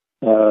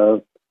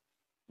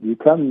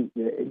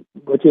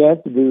what you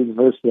have to do, the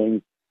first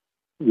thing,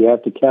 you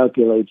have to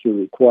calculate your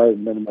required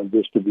minimum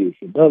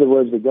distribution. In other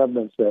words, the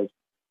government says,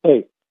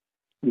 hey,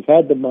 you've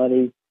had the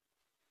money,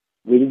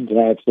 we didn't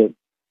tax it,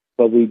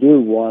 but we do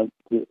want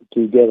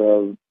to get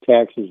our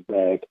taxes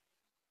back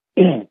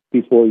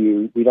before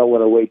we don't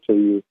want to wait till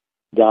you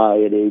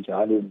die at age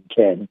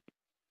 110.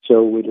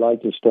 So we'd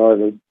like to start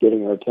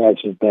getting our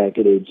taxes back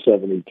at age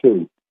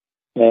 72.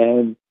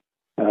 And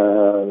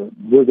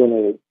we're going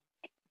to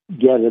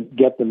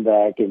get them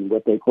back in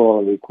what they call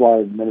a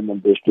required minimum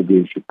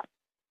distribution.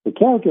 To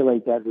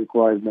calculate that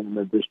required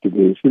minimum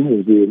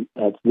distribution,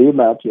 that's the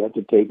amount you have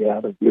to take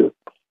out of your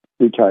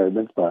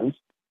retirement funds.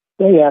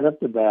 They add up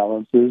the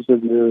balances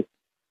of your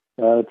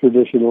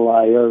traditional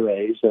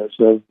IRAs as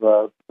of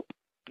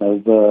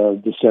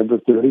December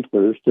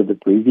 31st of the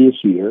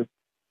previous year,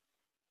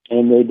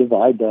 and they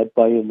divide that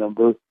by a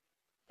number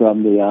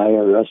from the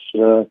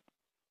IRS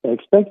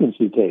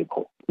expectancy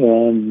table,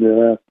 and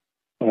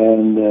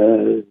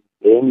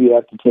then you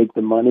have to take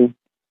the money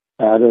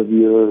out of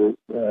your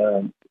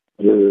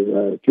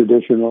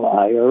traditional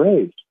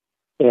IRAs,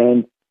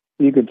 and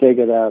you can take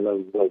it out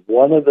of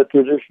one of the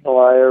traditional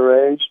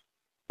IRAs,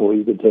 or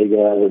you can take it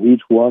out of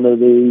each one of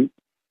the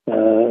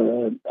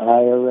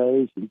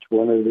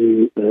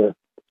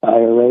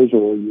IRAs,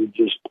 or you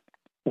just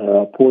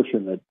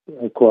portion it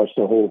across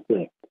the whole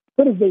thing.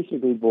 But it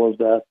basically boils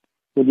down,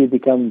 when you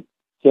become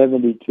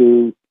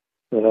 72,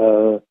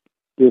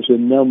 there's a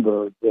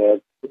number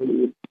that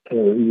you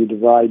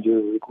divide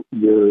your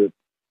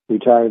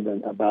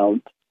retirement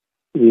amount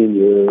in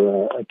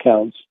your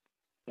accounts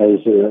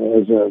as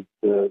of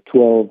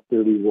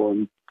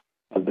 12/31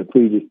 of the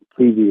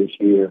previous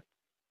year,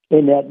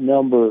 and that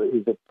number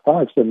is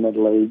gives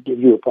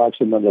you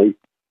approximately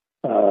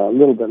a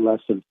little bit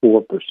less than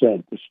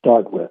 4% to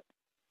start with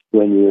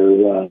when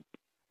you're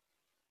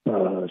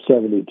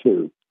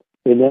 72,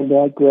 and then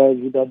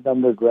that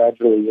number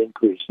gradually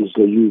increases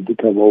as you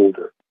become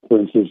older. For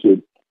instance,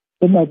 it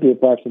might be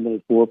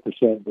approximately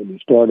 4% when you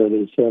start at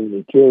age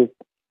 72.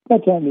 By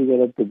the time you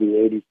get up to be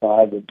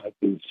 85, it might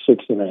be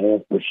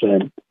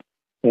 6.5%.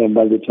 And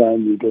by the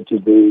time you get to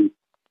be,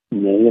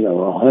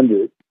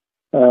 100,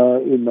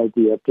 it might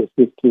be up to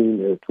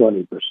 15 or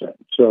 20%.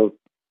 So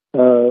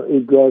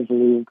it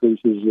gradually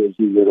increases as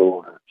you get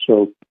older.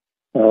 So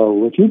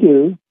what you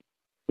do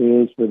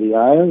is for the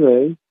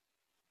IRA,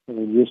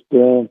 and just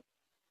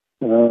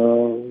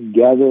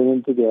gather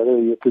them together,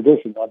 your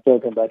tradition. I'm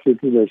talking about your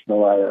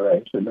traditional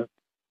IRAs. And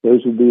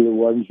those would be the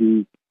ones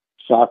you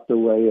socked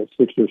away at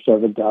 $6,000 or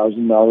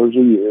 $7,000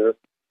 a year,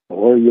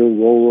 or your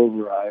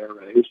rollover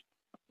IRAs.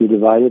 You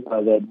divide it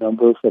by that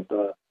number from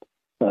the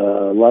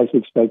life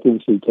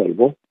expectancy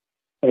table.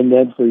 And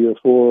then for your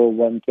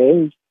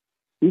 401ks,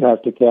 you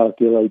have to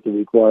calculate the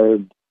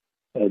required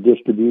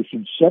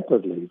distribution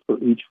separately for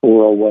each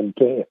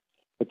 401k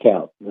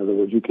account. In other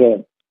words, you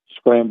can't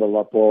scramble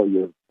up all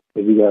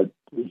if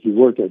you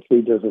work at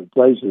 3 different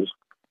places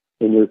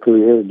in your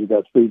career and you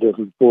got 3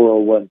 different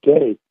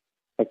 401k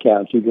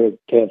accounts, you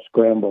can't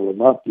scramble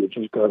them up. You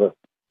just got to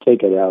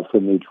take it out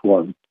from each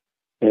one.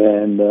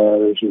 And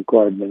there's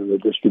required minimum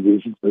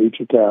distribution for each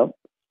account.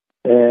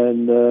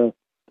 And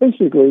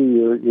basically,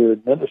 your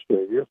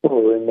administrator, your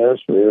 401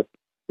 administrator,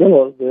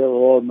 they'll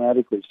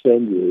automatically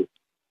send you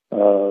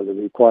the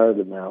required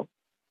amount,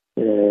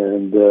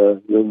 and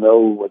you'll know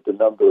what the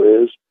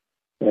number is.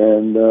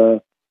 And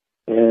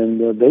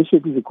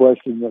basically the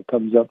question that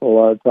comes up a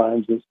lot of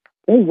times is,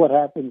 hey, what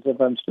happens if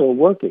I'm still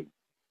working?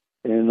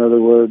 In other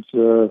words,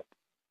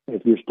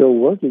 if you're still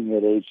working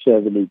at age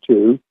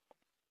 72,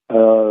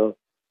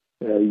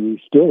 you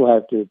still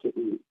have to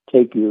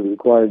take your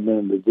required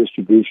minimum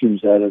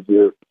distributions out of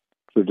your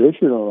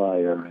traditional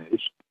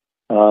IRAs,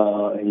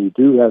 and you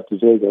do have to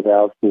take it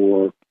out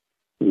for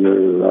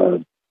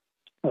your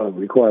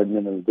required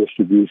minimum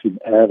distribution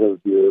out of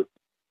your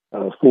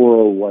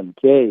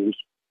 401ks,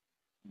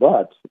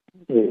 but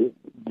you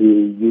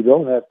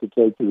don't have to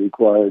take the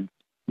required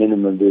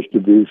minimum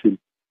distribution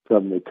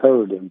from the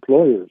current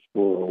employer's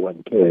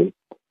 401k.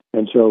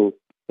 And so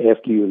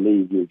after you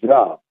leave your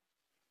job,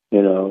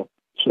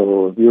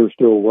 so if you're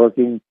still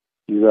working,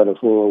 you got a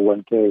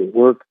 401k at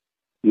work,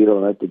 you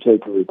don't have to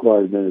take the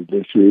required minimum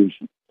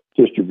distribution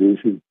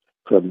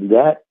from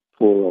that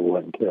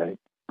 401k.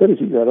 But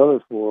if you got other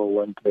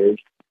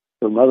 401ks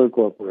from other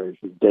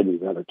corporations, then you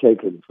got to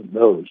take them from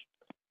those.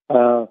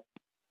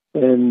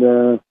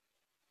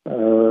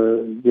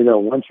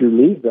 Once you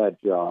leave that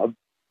job,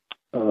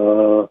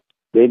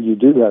 then you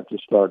do have to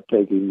start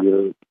taking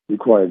your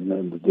required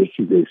minimum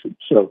distribution.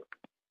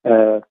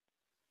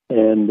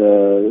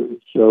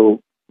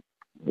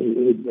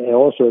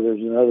 Also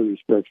there's another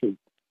restriction.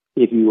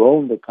 If you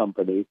own the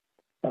company,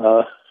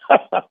 you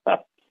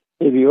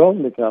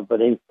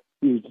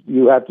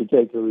have to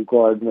take the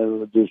required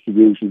minimum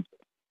distributions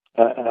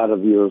out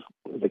of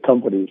the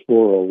company's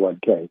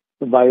 401k.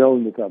 And by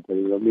own the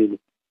company, I mean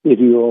if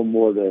you own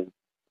more than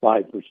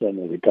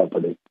 5% of the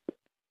company.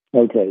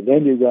 Okay,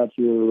 then you got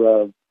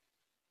your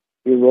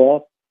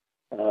Roth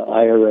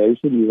IRAs,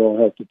 and you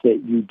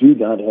do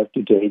not have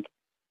to take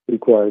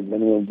required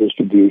minimum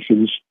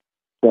distributions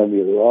from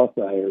your Roth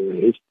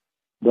IRAs,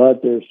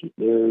 but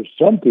there's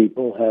some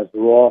people have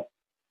Roth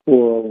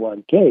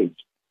 401ks,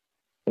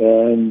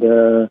 and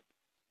the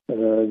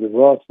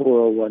Roth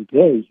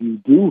 401ks, you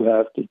do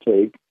have to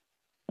take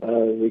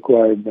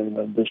required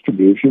minimum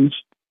distributions,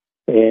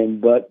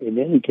 but in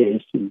any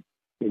case, in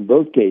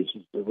both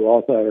cases, the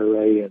Roth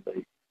IRA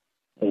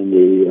and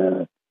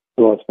the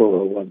Roth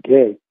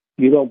 401k,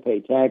 you don't pay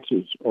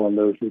taxes on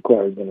those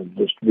required minimum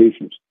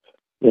distributions.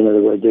 In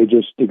other words,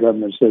 the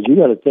government says you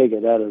got to take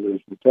it out of those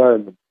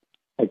retirement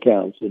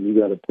accounts and you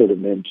got to put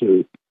them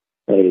into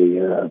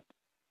an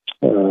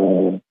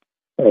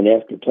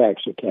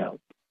after-tax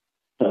account.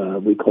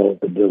 We call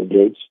it the Bill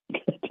Gates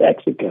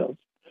tax account.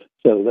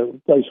 So the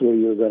place where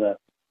you're going to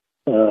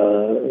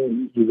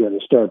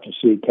start to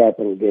see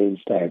capital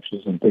gains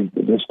taxes and things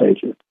of this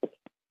nature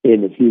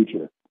in the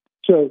future.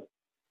 So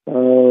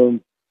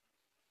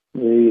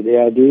the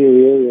idea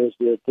here is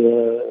that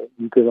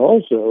you can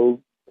also,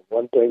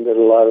 one thing that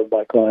a lot of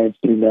my clients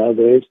do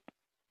nowadays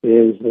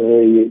is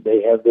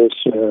they have this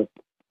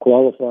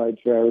qualified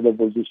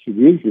charitable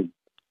distribution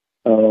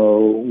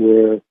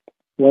where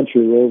once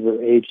you're over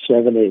age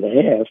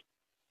 70.5,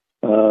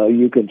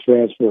 you can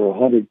transfer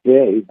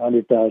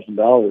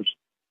 $100,000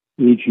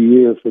 each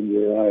year from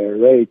your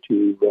IRA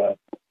to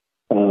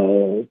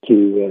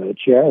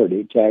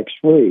charity, tax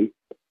free,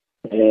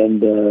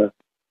 and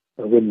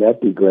wouldn't that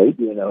be great?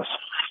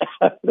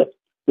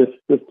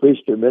 The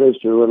priest or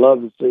minister would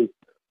love to see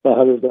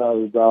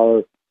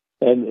 $100,000,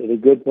 and the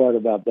good part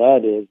about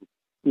that is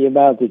the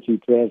amount that you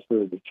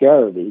transfer to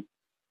charity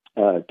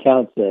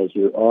counts as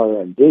your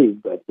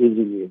RMD, but is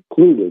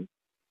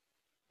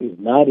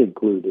not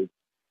included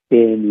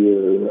in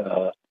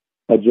your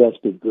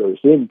adjusted gross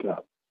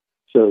income.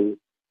 So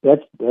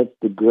that's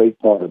the great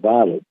part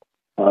about it.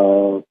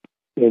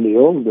 In the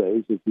old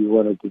days, if you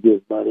wanted to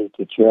give money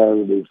to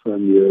charity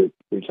from your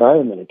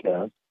retirement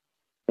account,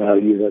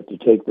 you'd have to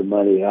take the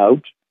money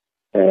out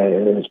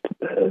as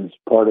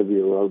part of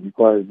your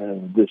required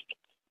minimum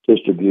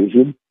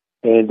distribution.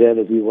 And then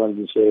if you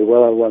wanted to say,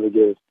 well, I want to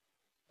give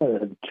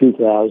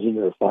 $2,000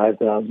 or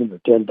 $5,000 or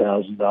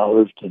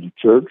 $10,000 to the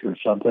church or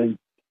something,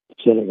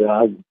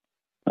 synagogue,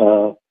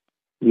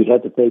 you'd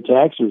have to pay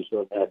taxes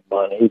on that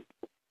money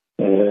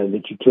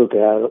that you took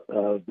out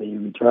of the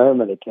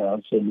retirement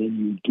accounts, and then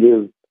you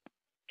give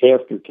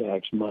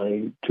after-tax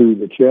money to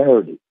the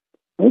charity.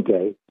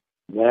 Okay,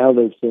 now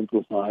they've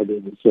simplified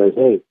it and said,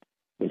 hey,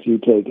 if you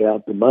take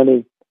out the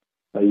money,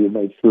 you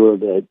make sure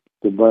that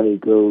the money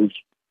goes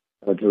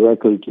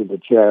directly to the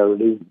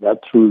charity,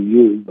 not through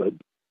you, but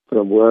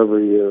from wherever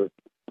your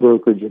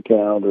brokerage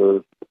account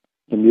or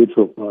the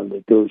mutual fund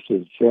that goes to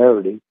the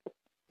charity.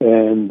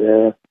 And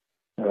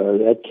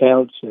that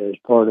counts as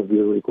part of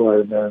your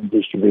required minimum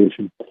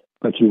distribution,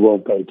 but you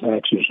won't pay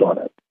taxes on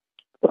it.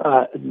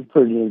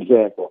 For an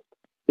example,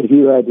 if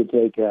you had to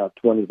take out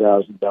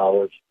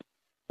 $20,000,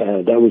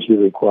 and that was your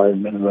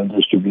required minimum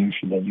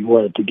distribution, and you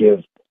wanted to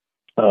give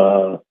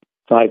 $5,000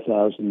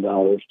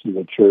 to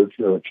the church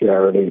or a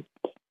charity,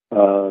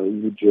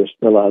 you just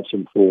fill out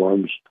some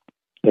forms,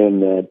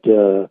 and that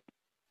the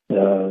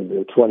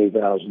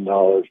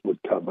 $20,000 would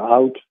come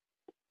out.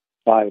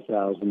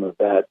 $5,000 of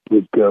that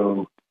would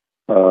go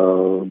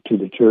to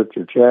the church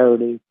or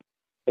charity,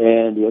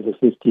 and the other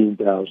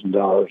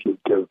 $15,000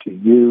 would go to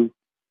you,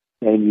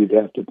 and you'd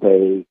have to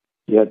pay.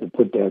 You have to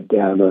put that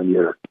down on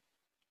your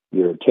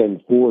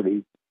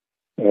 1040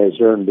 as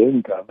earned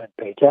income and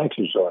pay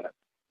taxes on it.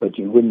 But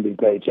you wouldn't be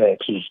paying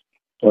taxes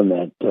on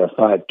that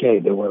 $5K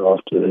that went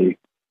off to the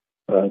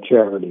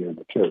charity or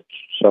the church.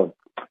 So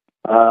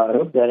I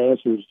hope that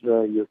answers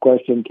your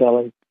question,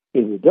 Kelly.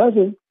 If it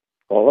doesn't,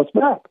 call us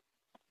back.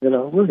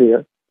 We're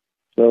here.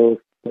 So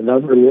the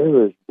number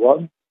here is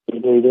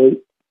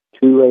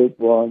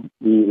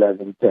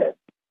 1-888-281-1110.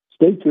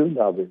 Stay tuned.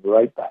 I'll be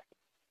right back.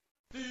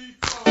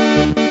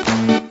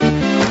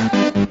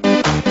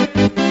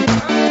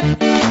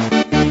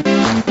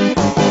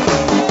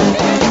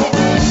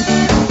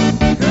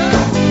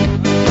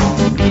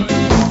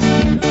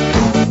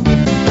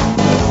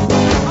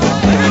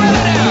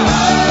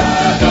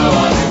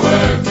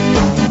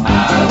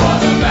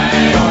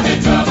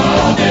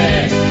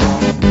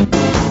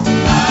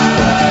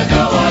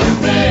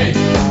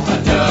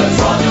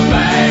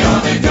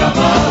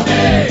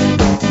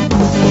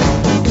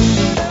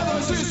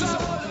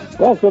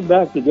 Welcome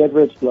back to Get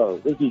Rich Slow.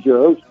 This is your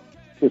host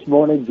this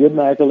morning, Jim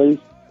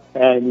McAleese,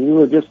 and you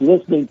were just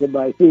listening to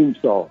my theme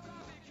song.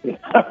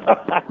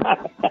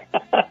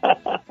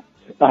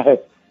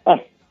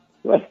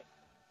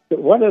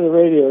 One of the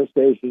radio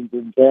stations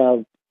in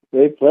town,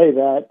 they play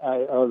that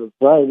on a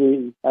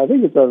Friday. I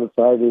think it's on a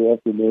Friday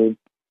afternoon,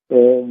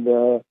 and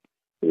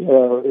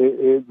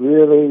it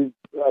really.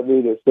 I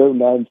mean, it's so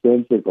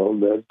nonsensical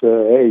that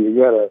hey,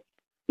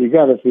 you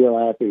gotta feel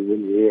happy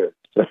when you hear it.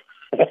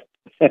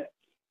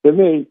 To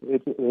me,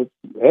 it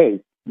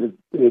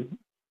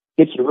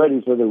gets you ready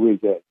for the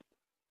weekend.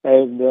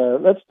 And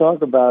let's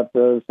talk about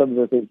some of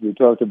the things we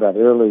talked about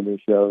earlier in the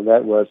show.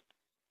 That was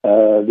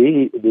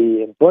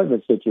the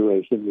employment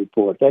situation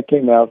report that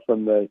came out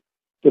from the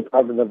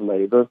Department of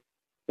Labor,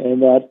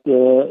 and that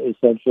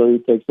essentially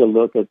takes a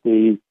look at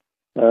the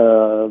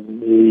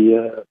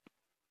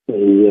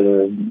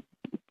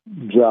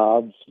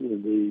jobs,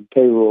 the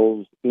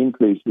payrolls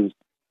increases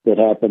that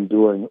happened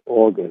during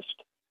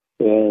August.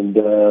 And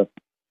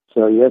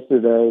so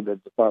yesterday, the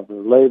Department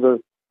of Labor,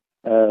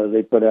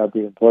 they put out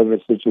the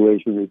employment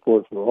situation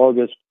report for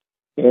August,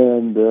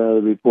 and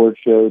the report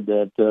showed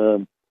that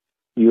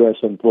U.S.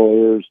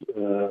 employers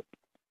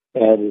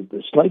added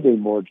slightly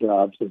more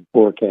jobs than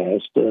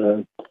forecast,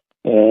 and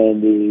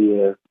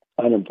the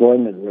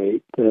unemployment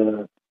rate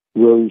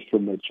rose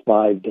from its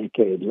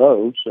 5-decade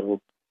low.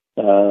 So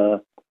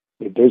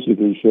it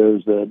basically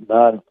shows that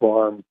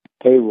non-farm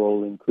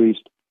payroll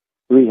increased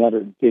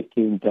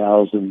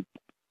 315,000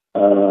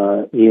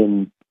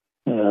 in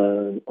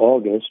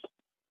August,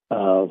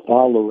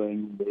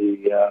 following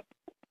the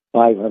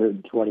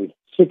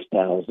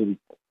 526,000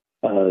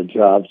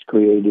 jobs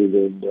created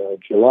in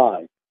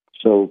July.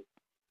 So,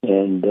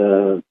 and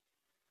the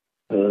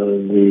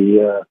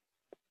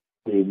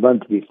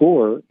month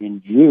before,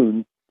 in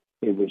June,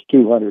 it was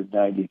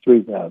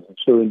 293,000.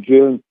 So in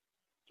June,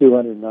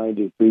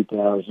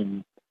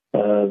 293,000.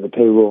 The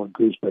payroll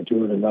increased by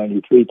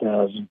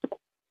 293,000.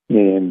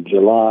 In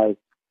July,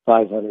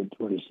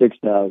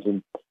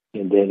 526,000,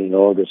 and then in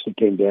August it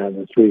came down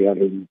to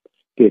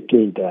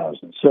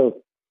 315,000.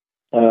 So,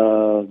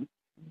 the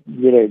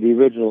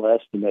original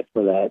estimate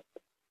for that,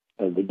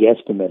 the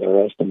guesstimate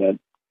or estimate,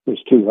 was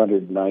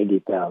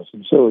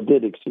 290,000. So it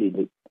did exceed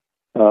it.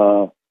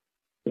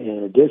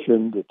 In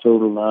addition, the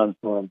total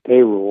non-farm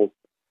payroll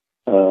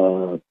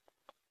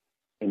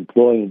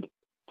employed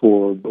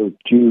for both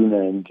June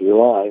and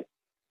July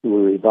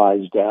were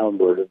revised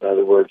downward. In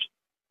other words,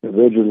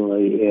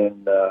 originally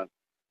in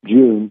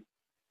June,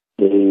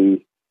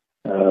 the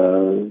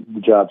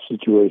job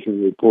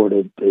situation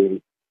reported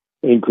the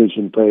increase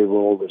in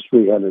payroll was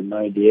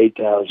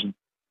 398,000.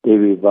 They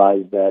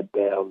revised that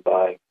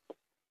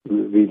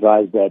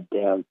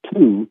down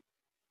to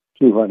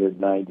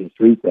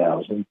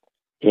 293,000.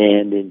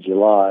 And in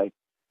July,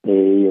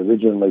 they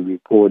originally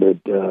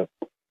reported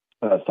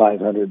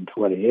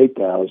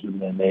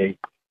 528,000, and they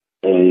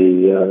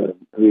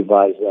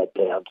revised that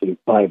down to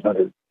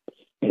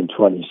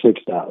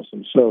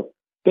 526,000. So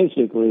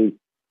basically,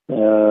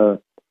 the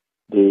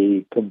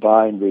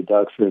combined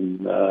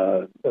reduction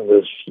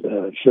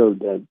showed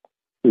that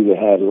we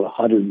had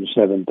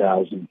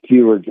 107,000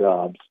 fewer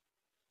jobs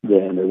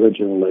than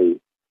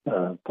originally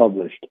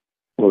published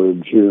for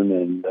June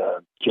and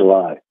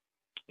July.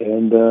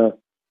 And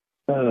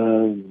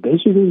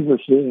basically, we're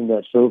seeing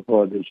that so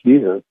far this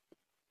year,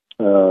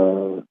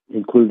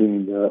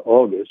 including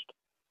August,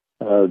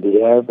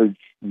 the average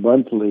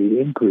monthly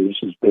increase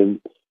has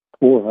been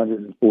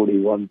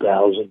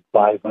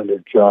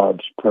 441,500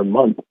 jobs per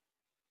month,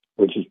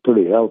 which is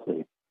pretty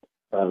healthy.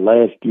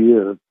 Last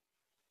year,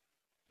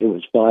 it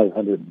was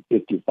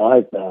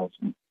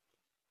 555,000.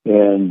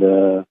 And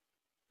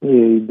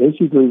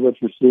basically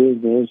what you're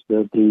seeing is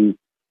that the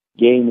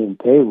gain in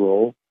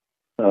payroll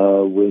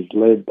was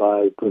led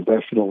by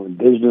professional and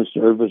business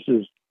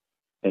services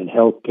and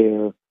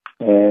healthcare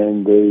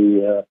and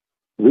the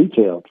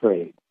retail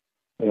trade.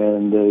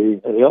 And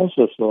they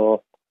also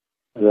saw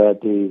that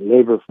the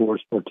labor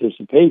force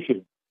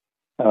participation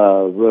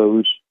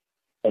rose,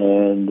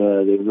 and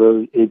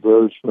it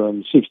rose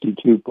from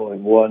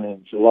 62.1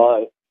 in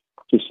July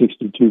to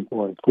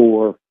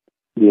 62.4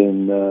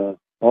 in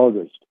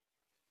August.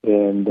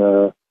 And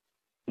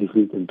if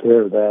we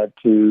compare that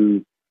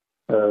to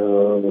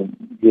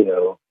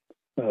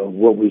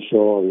what we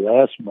saw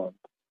last month,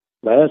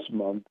 let's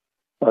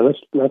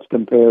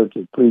compare it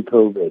to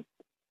pre-COVID.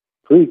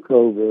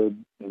 Pre-COVID,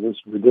 and this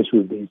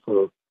would be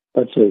for,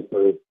 let's say,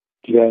 for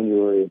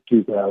January of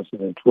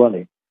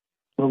 2020.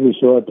 What we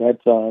saw at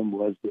that time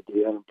was that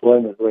the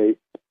unemployment rate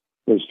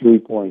was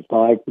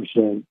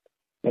 3.5%,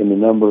 and the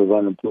number of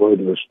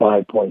unemployed was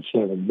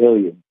 5.7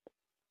 million.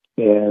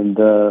 And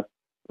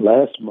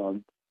last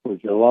month, for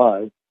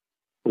July,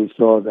 we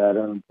saw that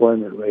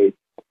unemployment rate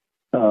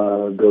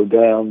go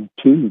down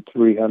to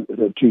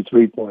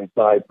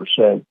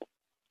 3.5%,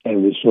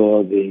 and we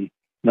saw the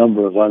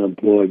number of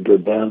unemployed go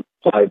down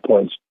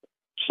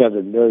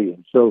 5.7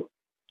 million. So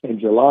in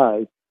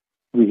July,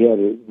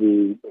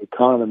 the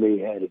economy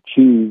had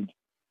achieved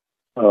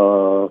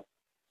all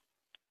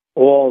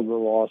the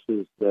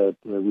losses that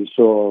we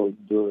saw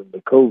during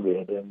the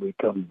COVID, and we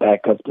come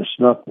back up to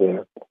snuff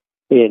there.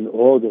 In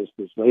August,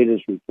 this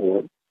latest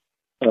report,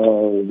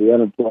 the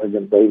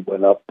unemployment rate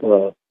went up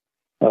from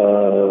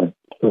 3.5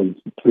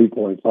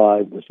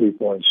 to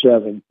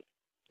 3.7,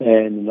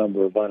 and the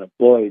number of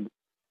unemployed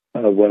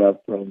went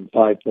up from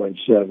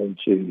 5.7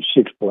 to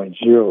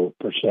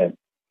 6.0%.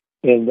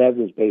 And that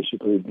was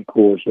basically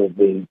because of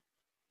the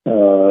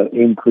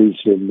increase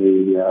in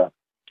the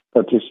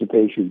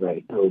participation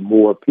rate.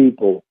 More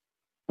people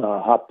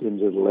hopped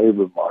into the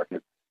labor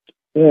market.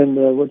 And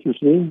what you're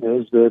seeing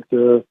is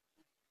that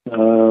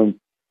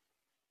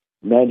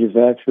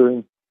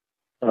manufacturing,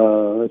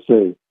 let's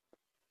say,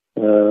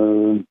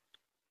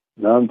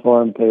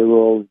 non-farm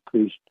payroll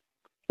increased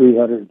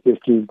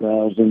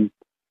 315,000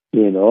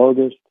 in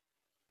August,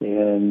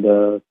 and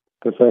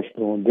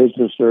professional and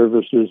business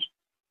services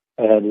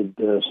added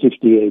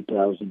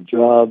 68,000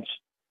 jobs,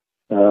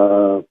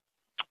 and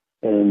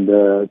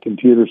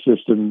computer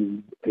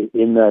systems,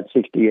 in that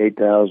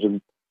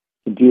 68,000,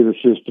 computer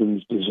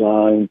systems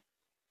design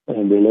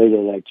and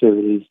related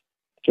activities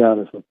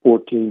accounted for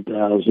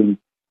 14,000,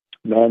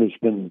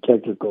 management and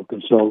technical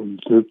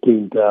consultants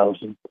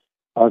 13,000,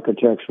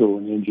 architectural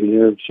and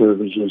engineering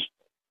services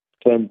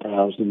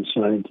 10,000,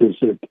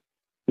 scientific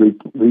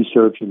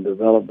research and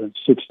development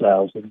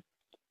 6,000.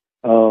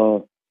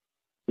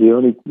 The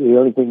only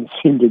thing that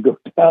seemed to go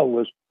down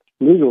was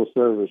legal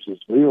services.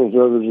 Legal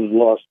services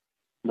lost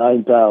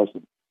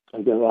 9,000.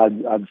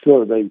 I'm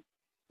sure they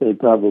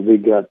probably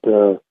got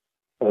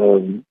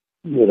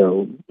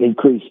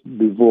increased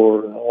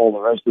before all the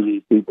rest of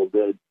these people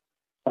did.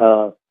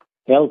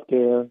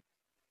 Healthcare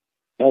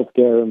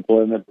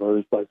employment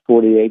rose by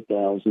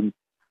 48,000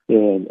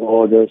 in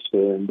August,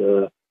 and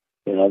of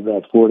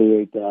that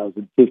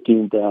 48,000,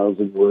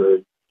 15,000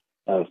 were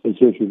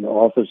physician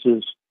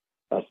offices,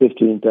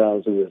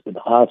 15,000 was in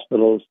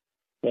hospitals,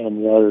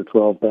 and the other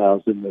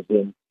 12,000 was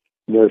in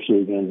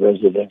nursing and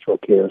residential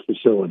care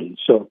facilities.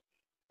 So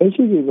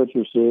basically what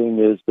you're seeing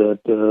is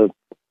that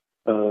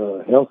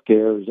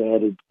healthcare has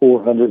added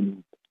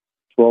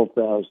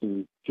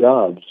 412,000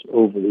 jobs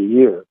over the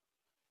year.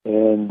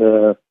 And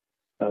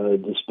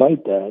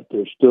despite that,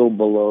 they're still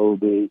below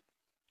the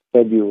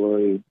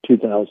February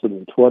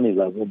 2020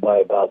 level by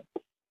about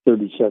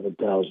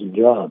 37,000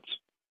 jobs.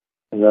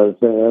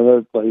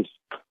 Another place,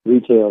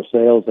 retail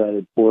sales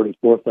added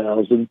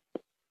 44,000,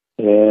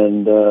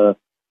 and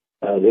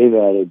they've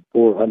added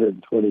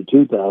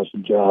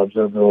 422,000 jobs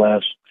over the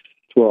last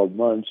 12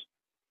 months.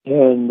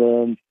 And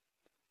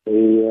of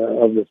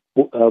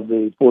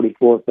the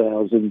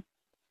 44,000,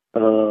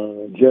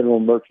 general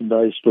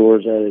merchandise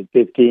stores added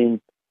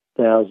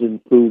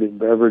 15,000, food and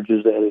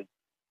beverages added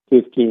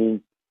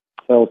 15,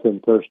 health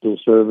and personal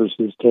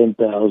services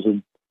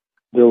 10,000,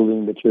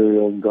 building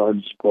material and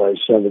garden supplies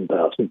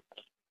 7,000.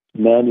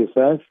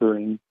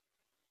 Manufacturing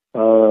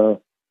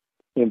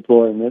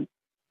employment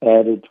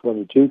added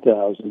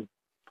 22,000,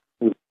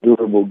 with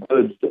durable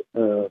goods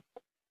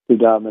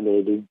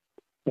predominating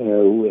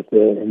with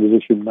an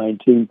addition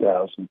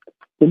 19,000.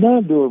 The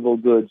non-durable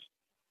goods,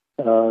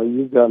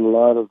 you've got a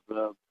lot of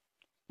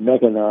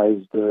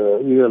mechanized,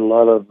 you got a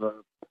lot of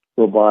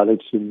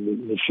robotics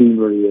and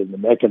machinery and the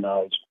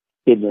mechanized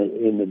in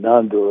the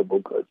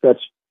non-durable goods.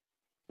 That's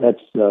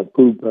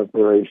food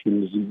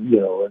preparations,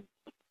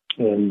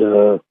 and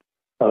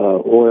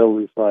oil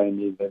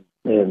refining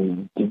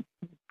and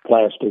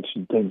plastics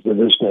and things of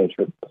this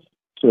nature.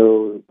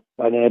 So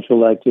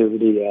financial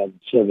activity added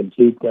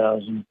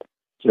 17,000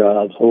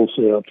 jobs.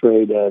 Wholesale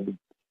trade added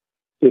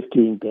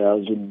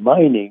 15,000.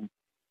 Mining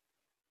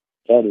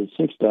added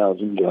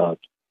 6,000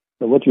 jobs.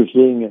 And what you're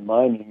seeing in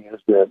mining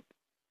is that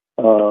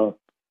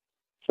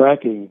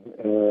fracking,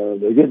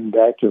 they're getting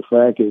back to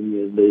fracking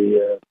in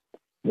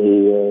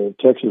the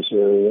Texas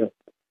area.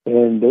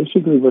 And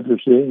basically what they're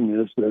seeing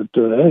is that,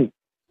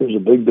 there's a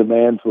big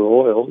demand for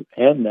oil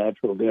and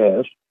natural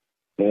gas.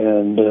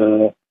 And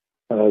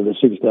the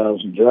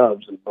 6,000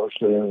 jobs are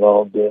mostly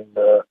involved in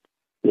the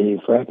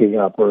fracking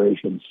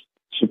operations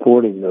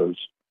supporting those.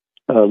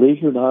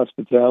 Leisure and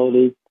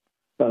hospitality.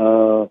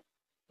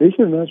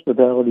 Leisure and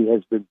hospitality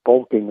has been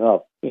bulking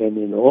up, and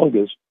in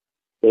August,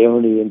 they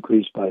only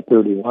increased by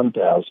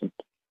 31,000.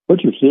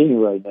 What you're seeing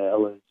right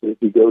now is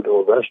if you go to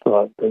a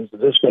restaurant, things of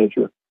this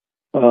nature,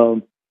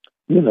 the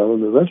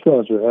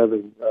restaurants are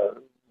having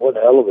one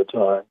hell of a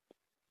time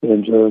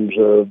in terms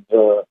of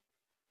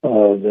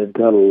they've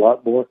got a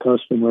lot more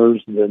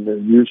customers than they're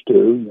used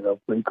to,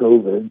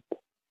 pre-COVID,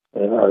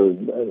 or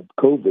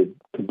COVID,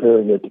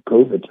 comparing it to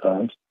COVID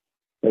times.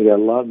 They got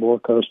a lot more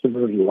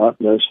customers, a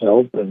lot less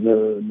help, and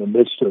they're in the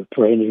midst of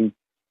training.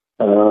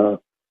 They're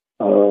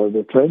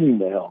training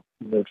now.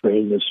 They're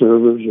training the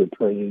servers, they're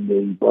training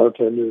the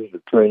bartenders,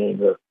 they're training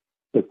the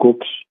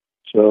cooks.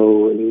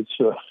 So it's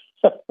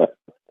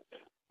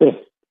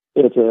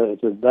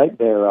a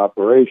nightmare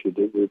operation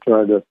if you're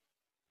trying to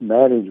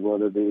manage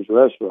one of these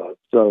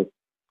restaurants. So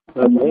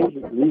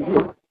leisure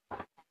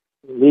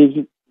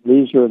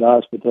and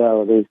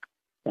hospitality,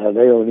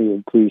 they only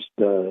increased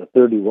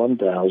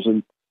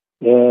 31,000,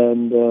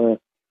 and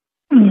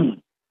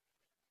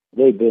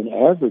they've been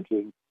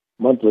averaging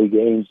monthly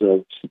gains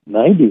of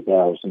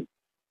 90,000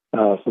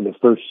 for the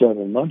first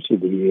 7 months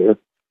of the year,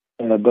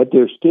 but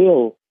they're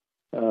still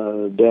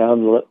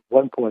down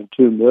 1.2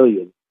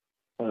 million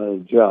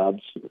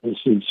jobs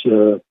since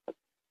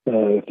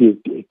if you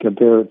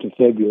compare it to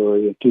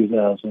February of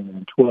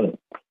 2020.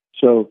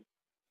 So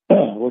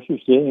what you're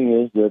seeing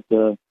is that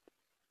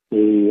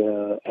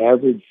the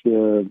average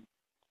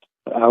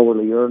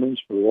hourly earnings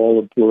for all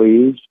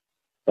employees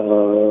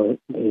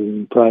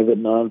in private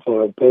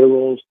non-farm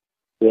payrolls,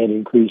 that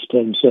increased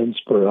 10 cents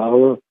per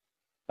hour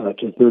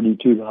to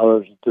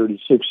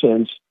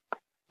 $32.36.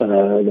 That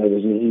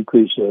was an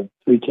increase of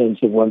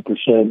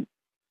 0.3%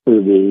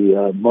 for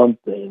the month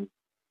and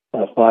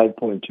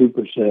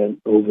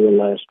 5.2% over the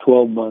last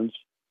 12 months.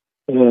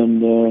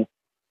 And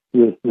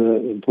with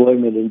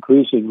employment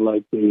increasing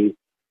like the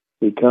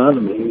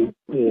economy,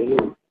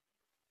 the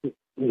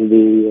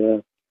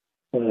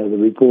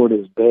report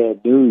is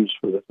bad news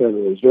for the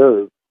Federal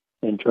Reserve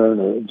in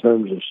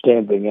terms of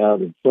stamping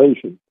out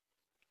inflation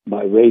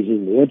by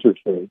raising the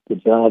interest rate.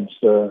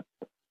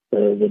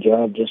 The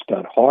job just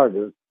got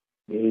harder,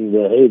 meaning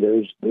that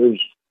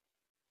there's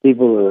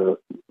people are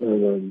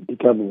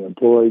becoming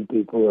employed,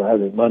 people are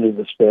having money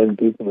to spend,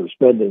 people are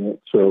spending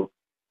it. So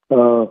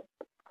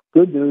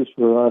good news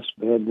for us,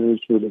 bad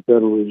news for the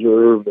Federal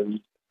Reserve, and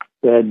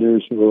bad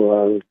news for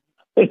our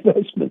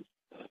investments.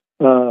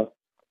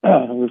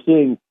 We're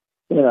seeing,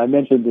 I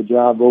mentioned the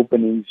job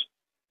openings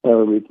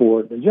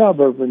report. The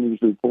job openings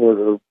report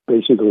are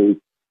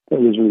basically, it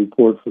was a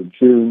report for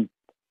June,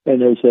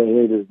 and they say,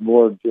 hey, there's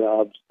more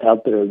jobs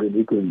out there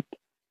than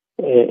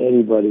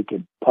anybody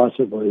could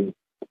possibly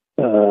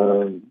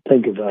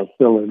think about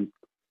filling.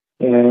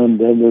 And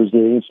then there's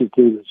the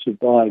Institute of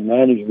Supply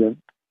Management.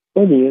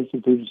 And the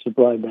Institute of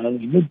Supply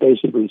Management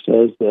basically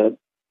says that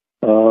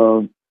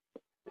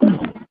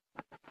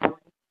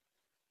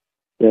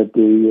that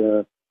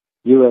the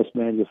U.S.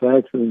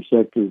 manufacturing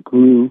sector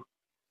grew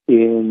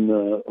in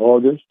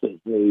August.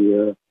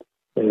 They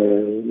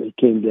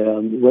came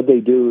down. What they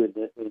do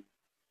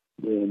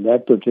in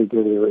that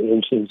particular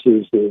instance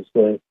is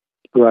they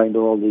grind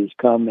all these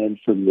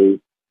comments from the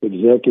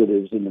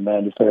executives in the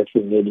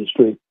manufacturing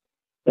industry.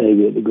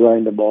 They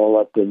grind them all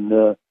up, and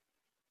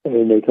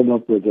they come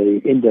up with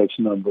an index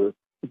number.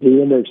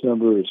 The index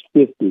number is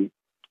 50.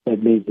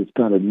 That means it's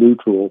kind of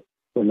neutral.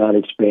 We're not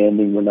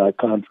expanding. We're not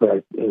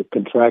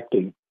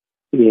contracting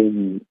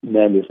in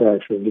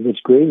manufacturing. If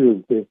it's greater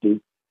than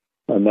 50,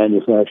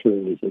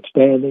 manufacturing is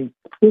expanding.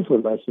 If we're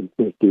less than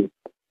 50,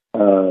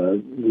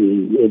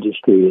 the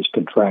industry is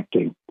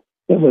contracting.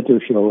 And what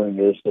they're showing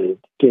is that it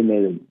came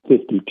in at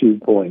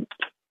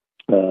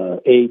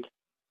 52.8.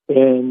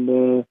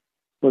 And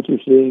what you're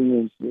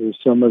seeing is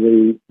some of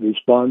the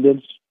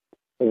respondents,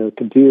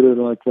 computer and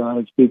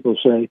electronics people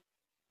say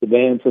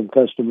demand from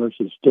customers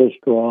is still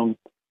strong,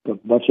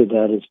 but much of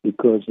that is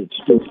because it's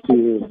still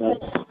fear of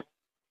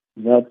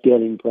not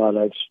getting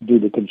products due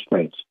to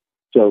constraints.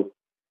 So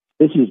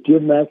this is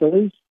Jim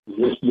McAleese.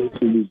 This is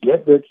you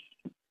Get Rich.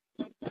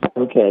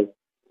 Okay.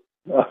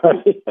 All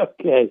right.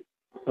 Okay.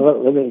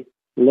 Well, let me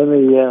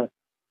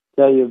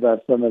tell you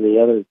about some of the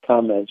other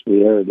comments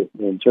we heard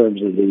in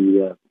terms of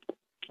the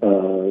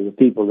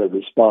people that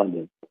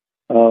responded.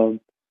 The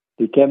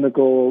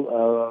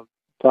chemical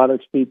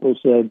products people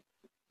said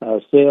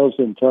sales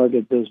in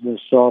target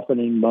business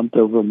softening month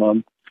over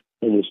month,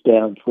 and it's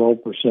down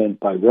 12%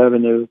 by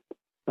revenue.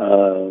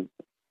 The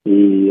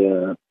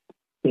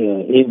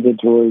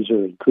inventories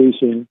are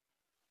increasing.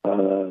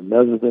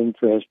 Another thing,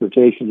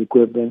 transportation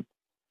equipment,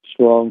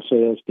 strong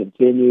sales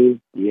continue.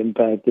 The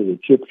impact of the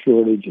chip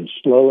shortage is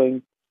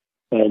slowing,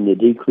 and the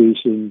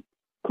decreasing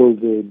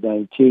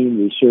COVID-19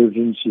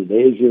 resurgence in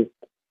Asia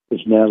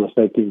is now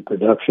affecting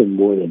production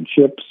more than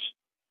chips.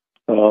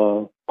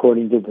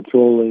 According to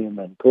petroleum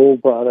and coal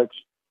products,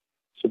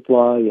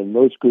 supply in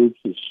most groups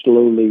is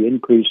slowly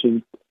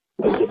increasing,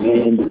 but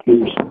demand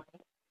appears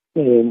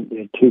and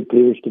it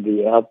appears to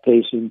be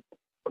outpacing,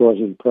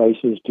 causing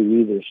prices to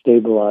either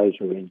stabilize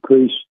or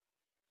increase.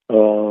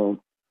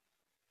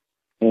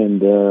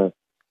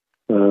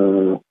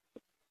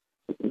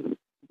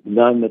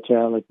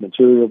 Non-metallic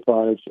material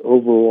products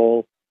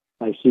overall,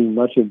 I see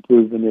much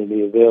improvement in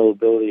the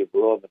availability of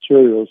raw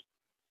materials.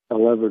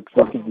 However,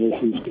 trucking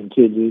issues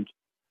continued,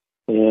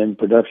 and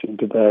production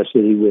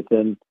capacity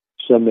within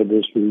some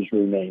industries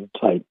remain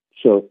tight.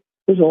 So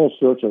there's all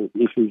sorts of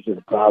issues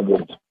and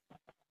problems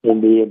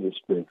in the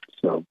industry.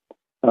 So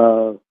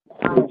it's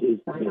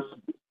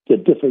a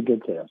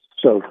difficult task.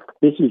 So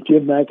this is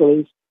Jim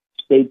McAleese.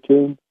 Stay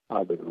tuned.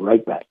 I'll be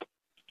right back.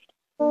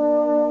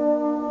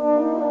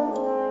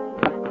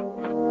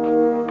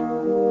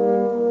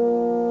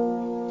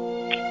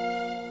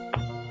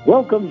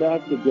 Welcome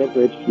back to Get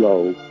Rich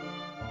Slow.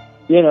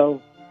 You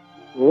know,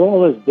 we're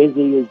all as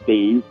busy as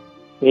bees,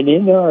 and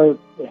in our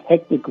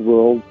hectic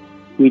world,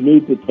 we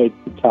need to take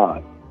the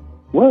time.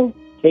 Well,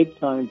 take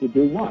time to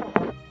do what?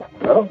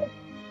 Well,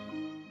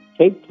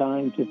 take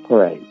time to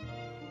pray.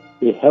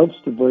 It helps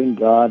to bring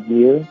God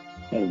near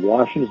and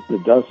washes the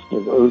dust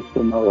of earth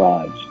from our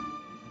lives.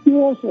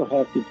 You also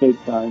have to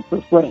take time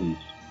for friends.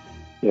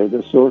 They're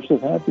the source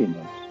of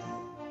happiness.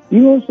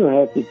 You also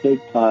have to take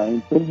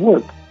time for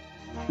work.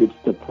 It's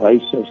the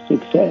price of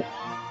success.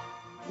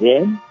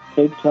 Then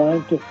take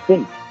time to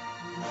think.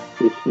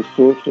 It's the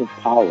source of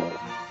power.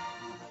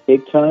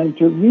 Take time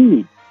to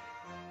read.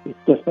 It's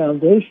the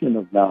foundation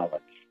of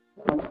knowledge.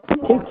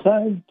 Take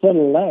time to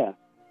laugh.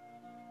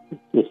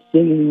 It's the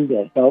singing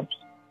that helps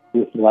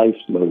with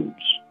life's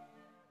loads.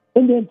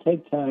 And then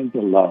take time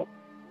to love.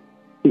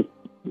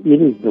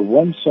 It is the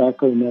one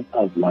sacrament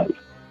of life.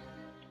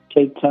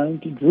 Take time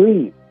to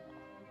dream.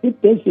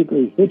 It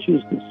basically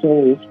hitches the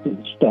souls to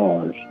the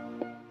stars.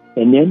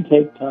 And then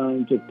take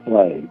time to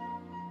play.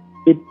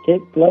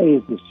 Play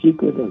is the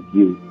secret of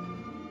youth.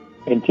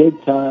 And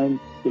take time,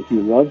 if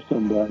you love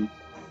someone,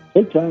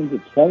 take time to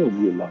tell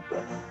them you love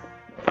them.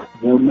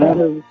 No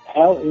matter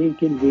how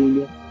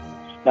inconvenient,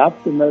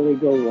 stop the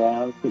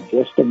merry-go-round for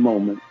just a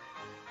moment.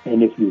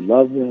 And if you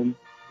love them,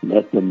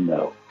 let them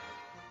know.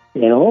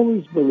 And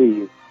always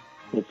believe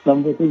that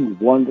something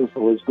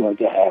wonderful is going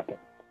to happen.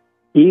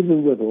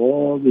 Even with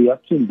all the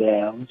ups and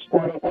downs,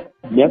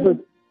 never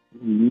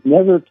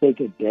take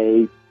a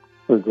day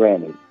for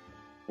granted.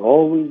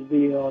 Always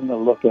be on the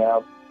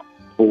lookout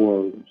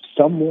for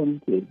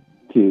someone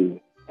to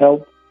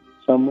help,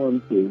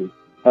 someone to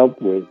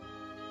help with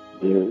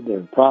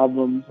their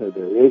problems or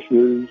their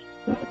issues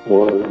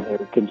or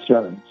their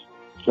concerns.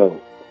 So,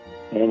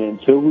 and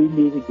until we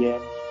meet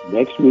again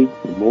next week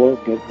for more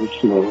Get Rich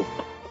Slow,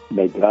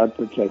 may God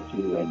protect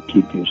you and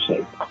keep you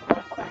safe.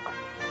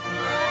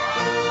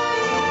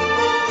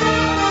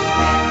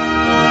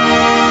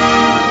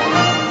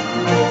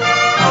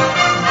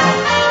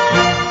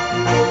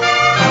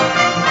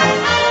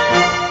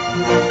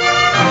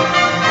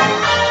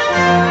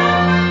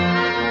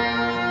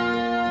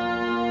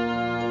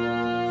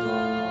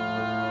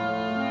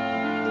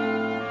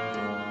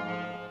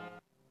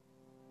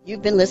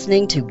 You've been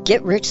listening to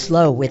Get Rich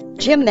Slow with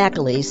Jim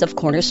McAleese of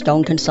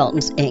Cornerstone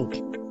Consultants, Inc.,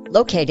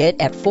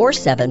 located at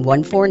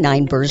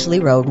 47149 Bursley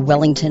Road,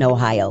 Wellington,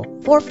 Ohio,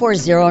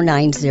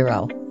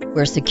 44090,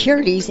 where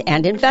securities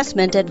and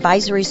investment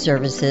advisory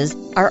services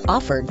are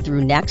offered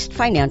through Next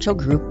Financial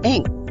Group,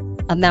 Inc.,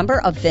 a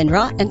member of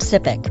FINRA and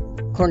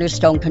SIPC.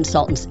 Cornerstone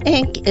Consultants,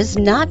 Inc. is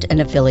not an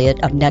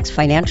affiliate of Next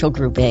Financial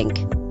Group,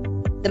 Inc.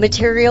 The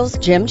materials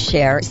Jim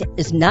shares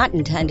is not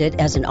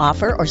intended as an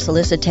offer or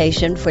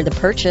solicitation for the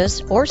purchase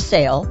or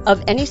sale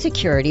of any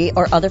security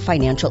or other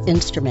financial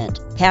instrument.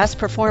 Past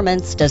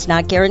performance does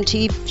not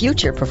guarantee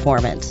future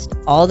performance.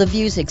 All the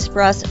views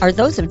expressed are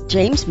those of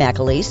James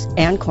McAleese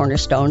and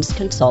Cornerstone's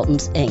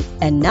Consultants, Inc.,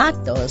 and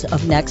not those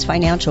of Next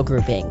Financial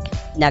Group, Inc.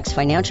 Next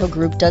Financial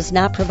Group does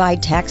not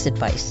provide tax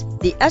advice.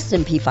 The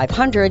S&P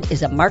 500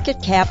 is a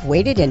market cap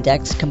weighted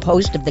index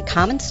composed of the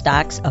common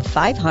stocks of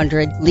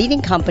 500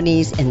 leading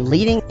companies in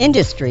leading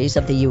industries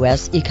of the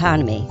U.S.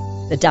 economy.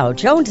 The Dow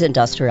Jones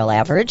Industrial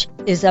Average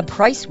is a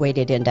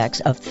price-weighted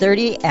index of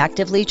 30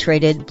 actively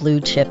traded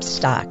blue-chip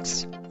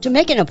stocks. To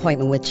make an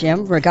appointment with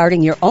Jim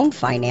regarding your own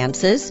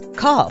finances,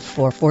 call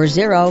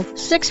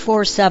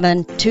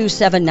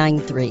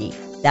 440-647-2793.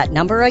 That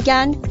number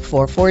again,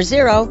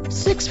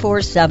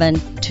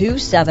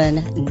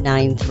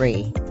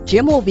 440-647-2793.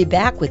 Jim will be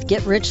back with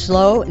Get Rich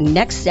Slow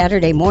next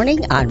Saturday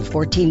morning on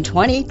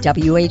 1420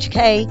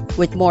 WHK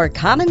with more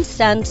common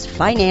sense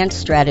finance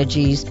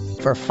strategies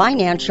for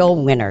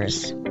financial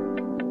winners.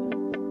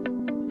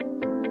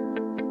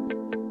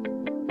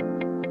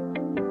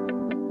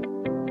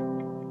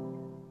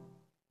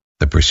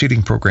 The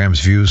preceding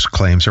program's views,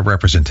 claims, or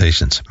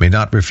representations may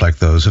not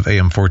reflect those of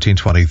AM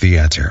 1420 The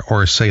Answer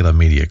or Salem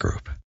Media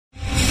Group.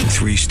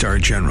 Three-star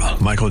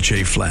General Michael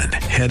J. Flynn,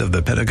 head of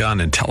the Pentagon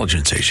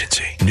Intelligence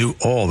Agency, knew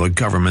all the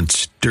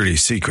government's dirty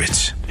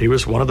secrets. He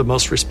was one of the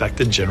most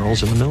respected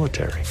generals in the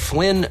military.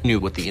 Flynn knew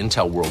what the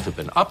intel world had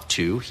been up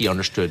to. He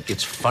understood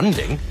its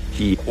funding.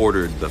 He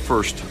ordered the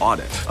first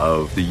audit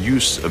of the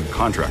use of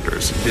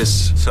contractors.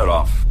 This set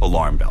off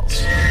alarm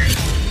bells.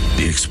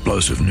 The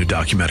explosive new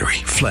documentary,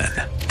 Flynn,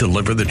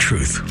 Deliver the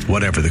Truth,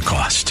 Whatever the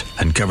Cost,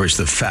 uncovers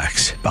the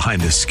facts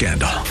behind this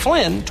scandal.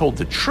 Flynn told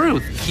the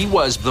truth. He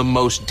was the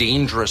most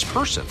dangerous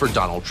person for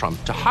Donald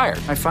Trump to hire.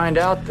 I find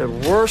out the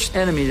worst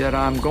enemy that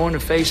I'm going to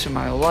face in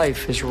my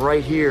life is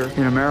right here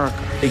in America.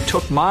 They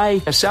took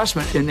my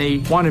assessment and they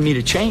wanted me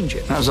to change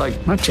it. And I was like,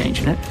 I'm not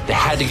changing it. They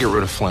had to get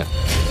rid of Flynn.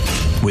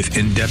 With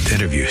in-depth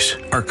interviews,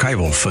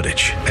 archival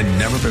footage, and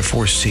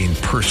never-before-seen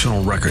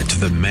personal records of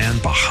the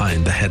man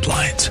behind the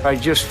headlines. I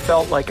just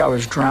felt like I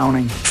was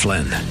drowning.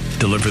 Flynn,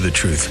 Deliver the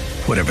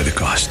Truth, Whatever the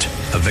Cost.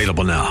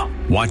 Available now.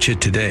 Watch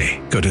it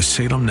today. Go to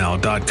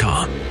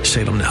salemnow.com.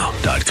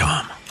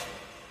 salemnow.com.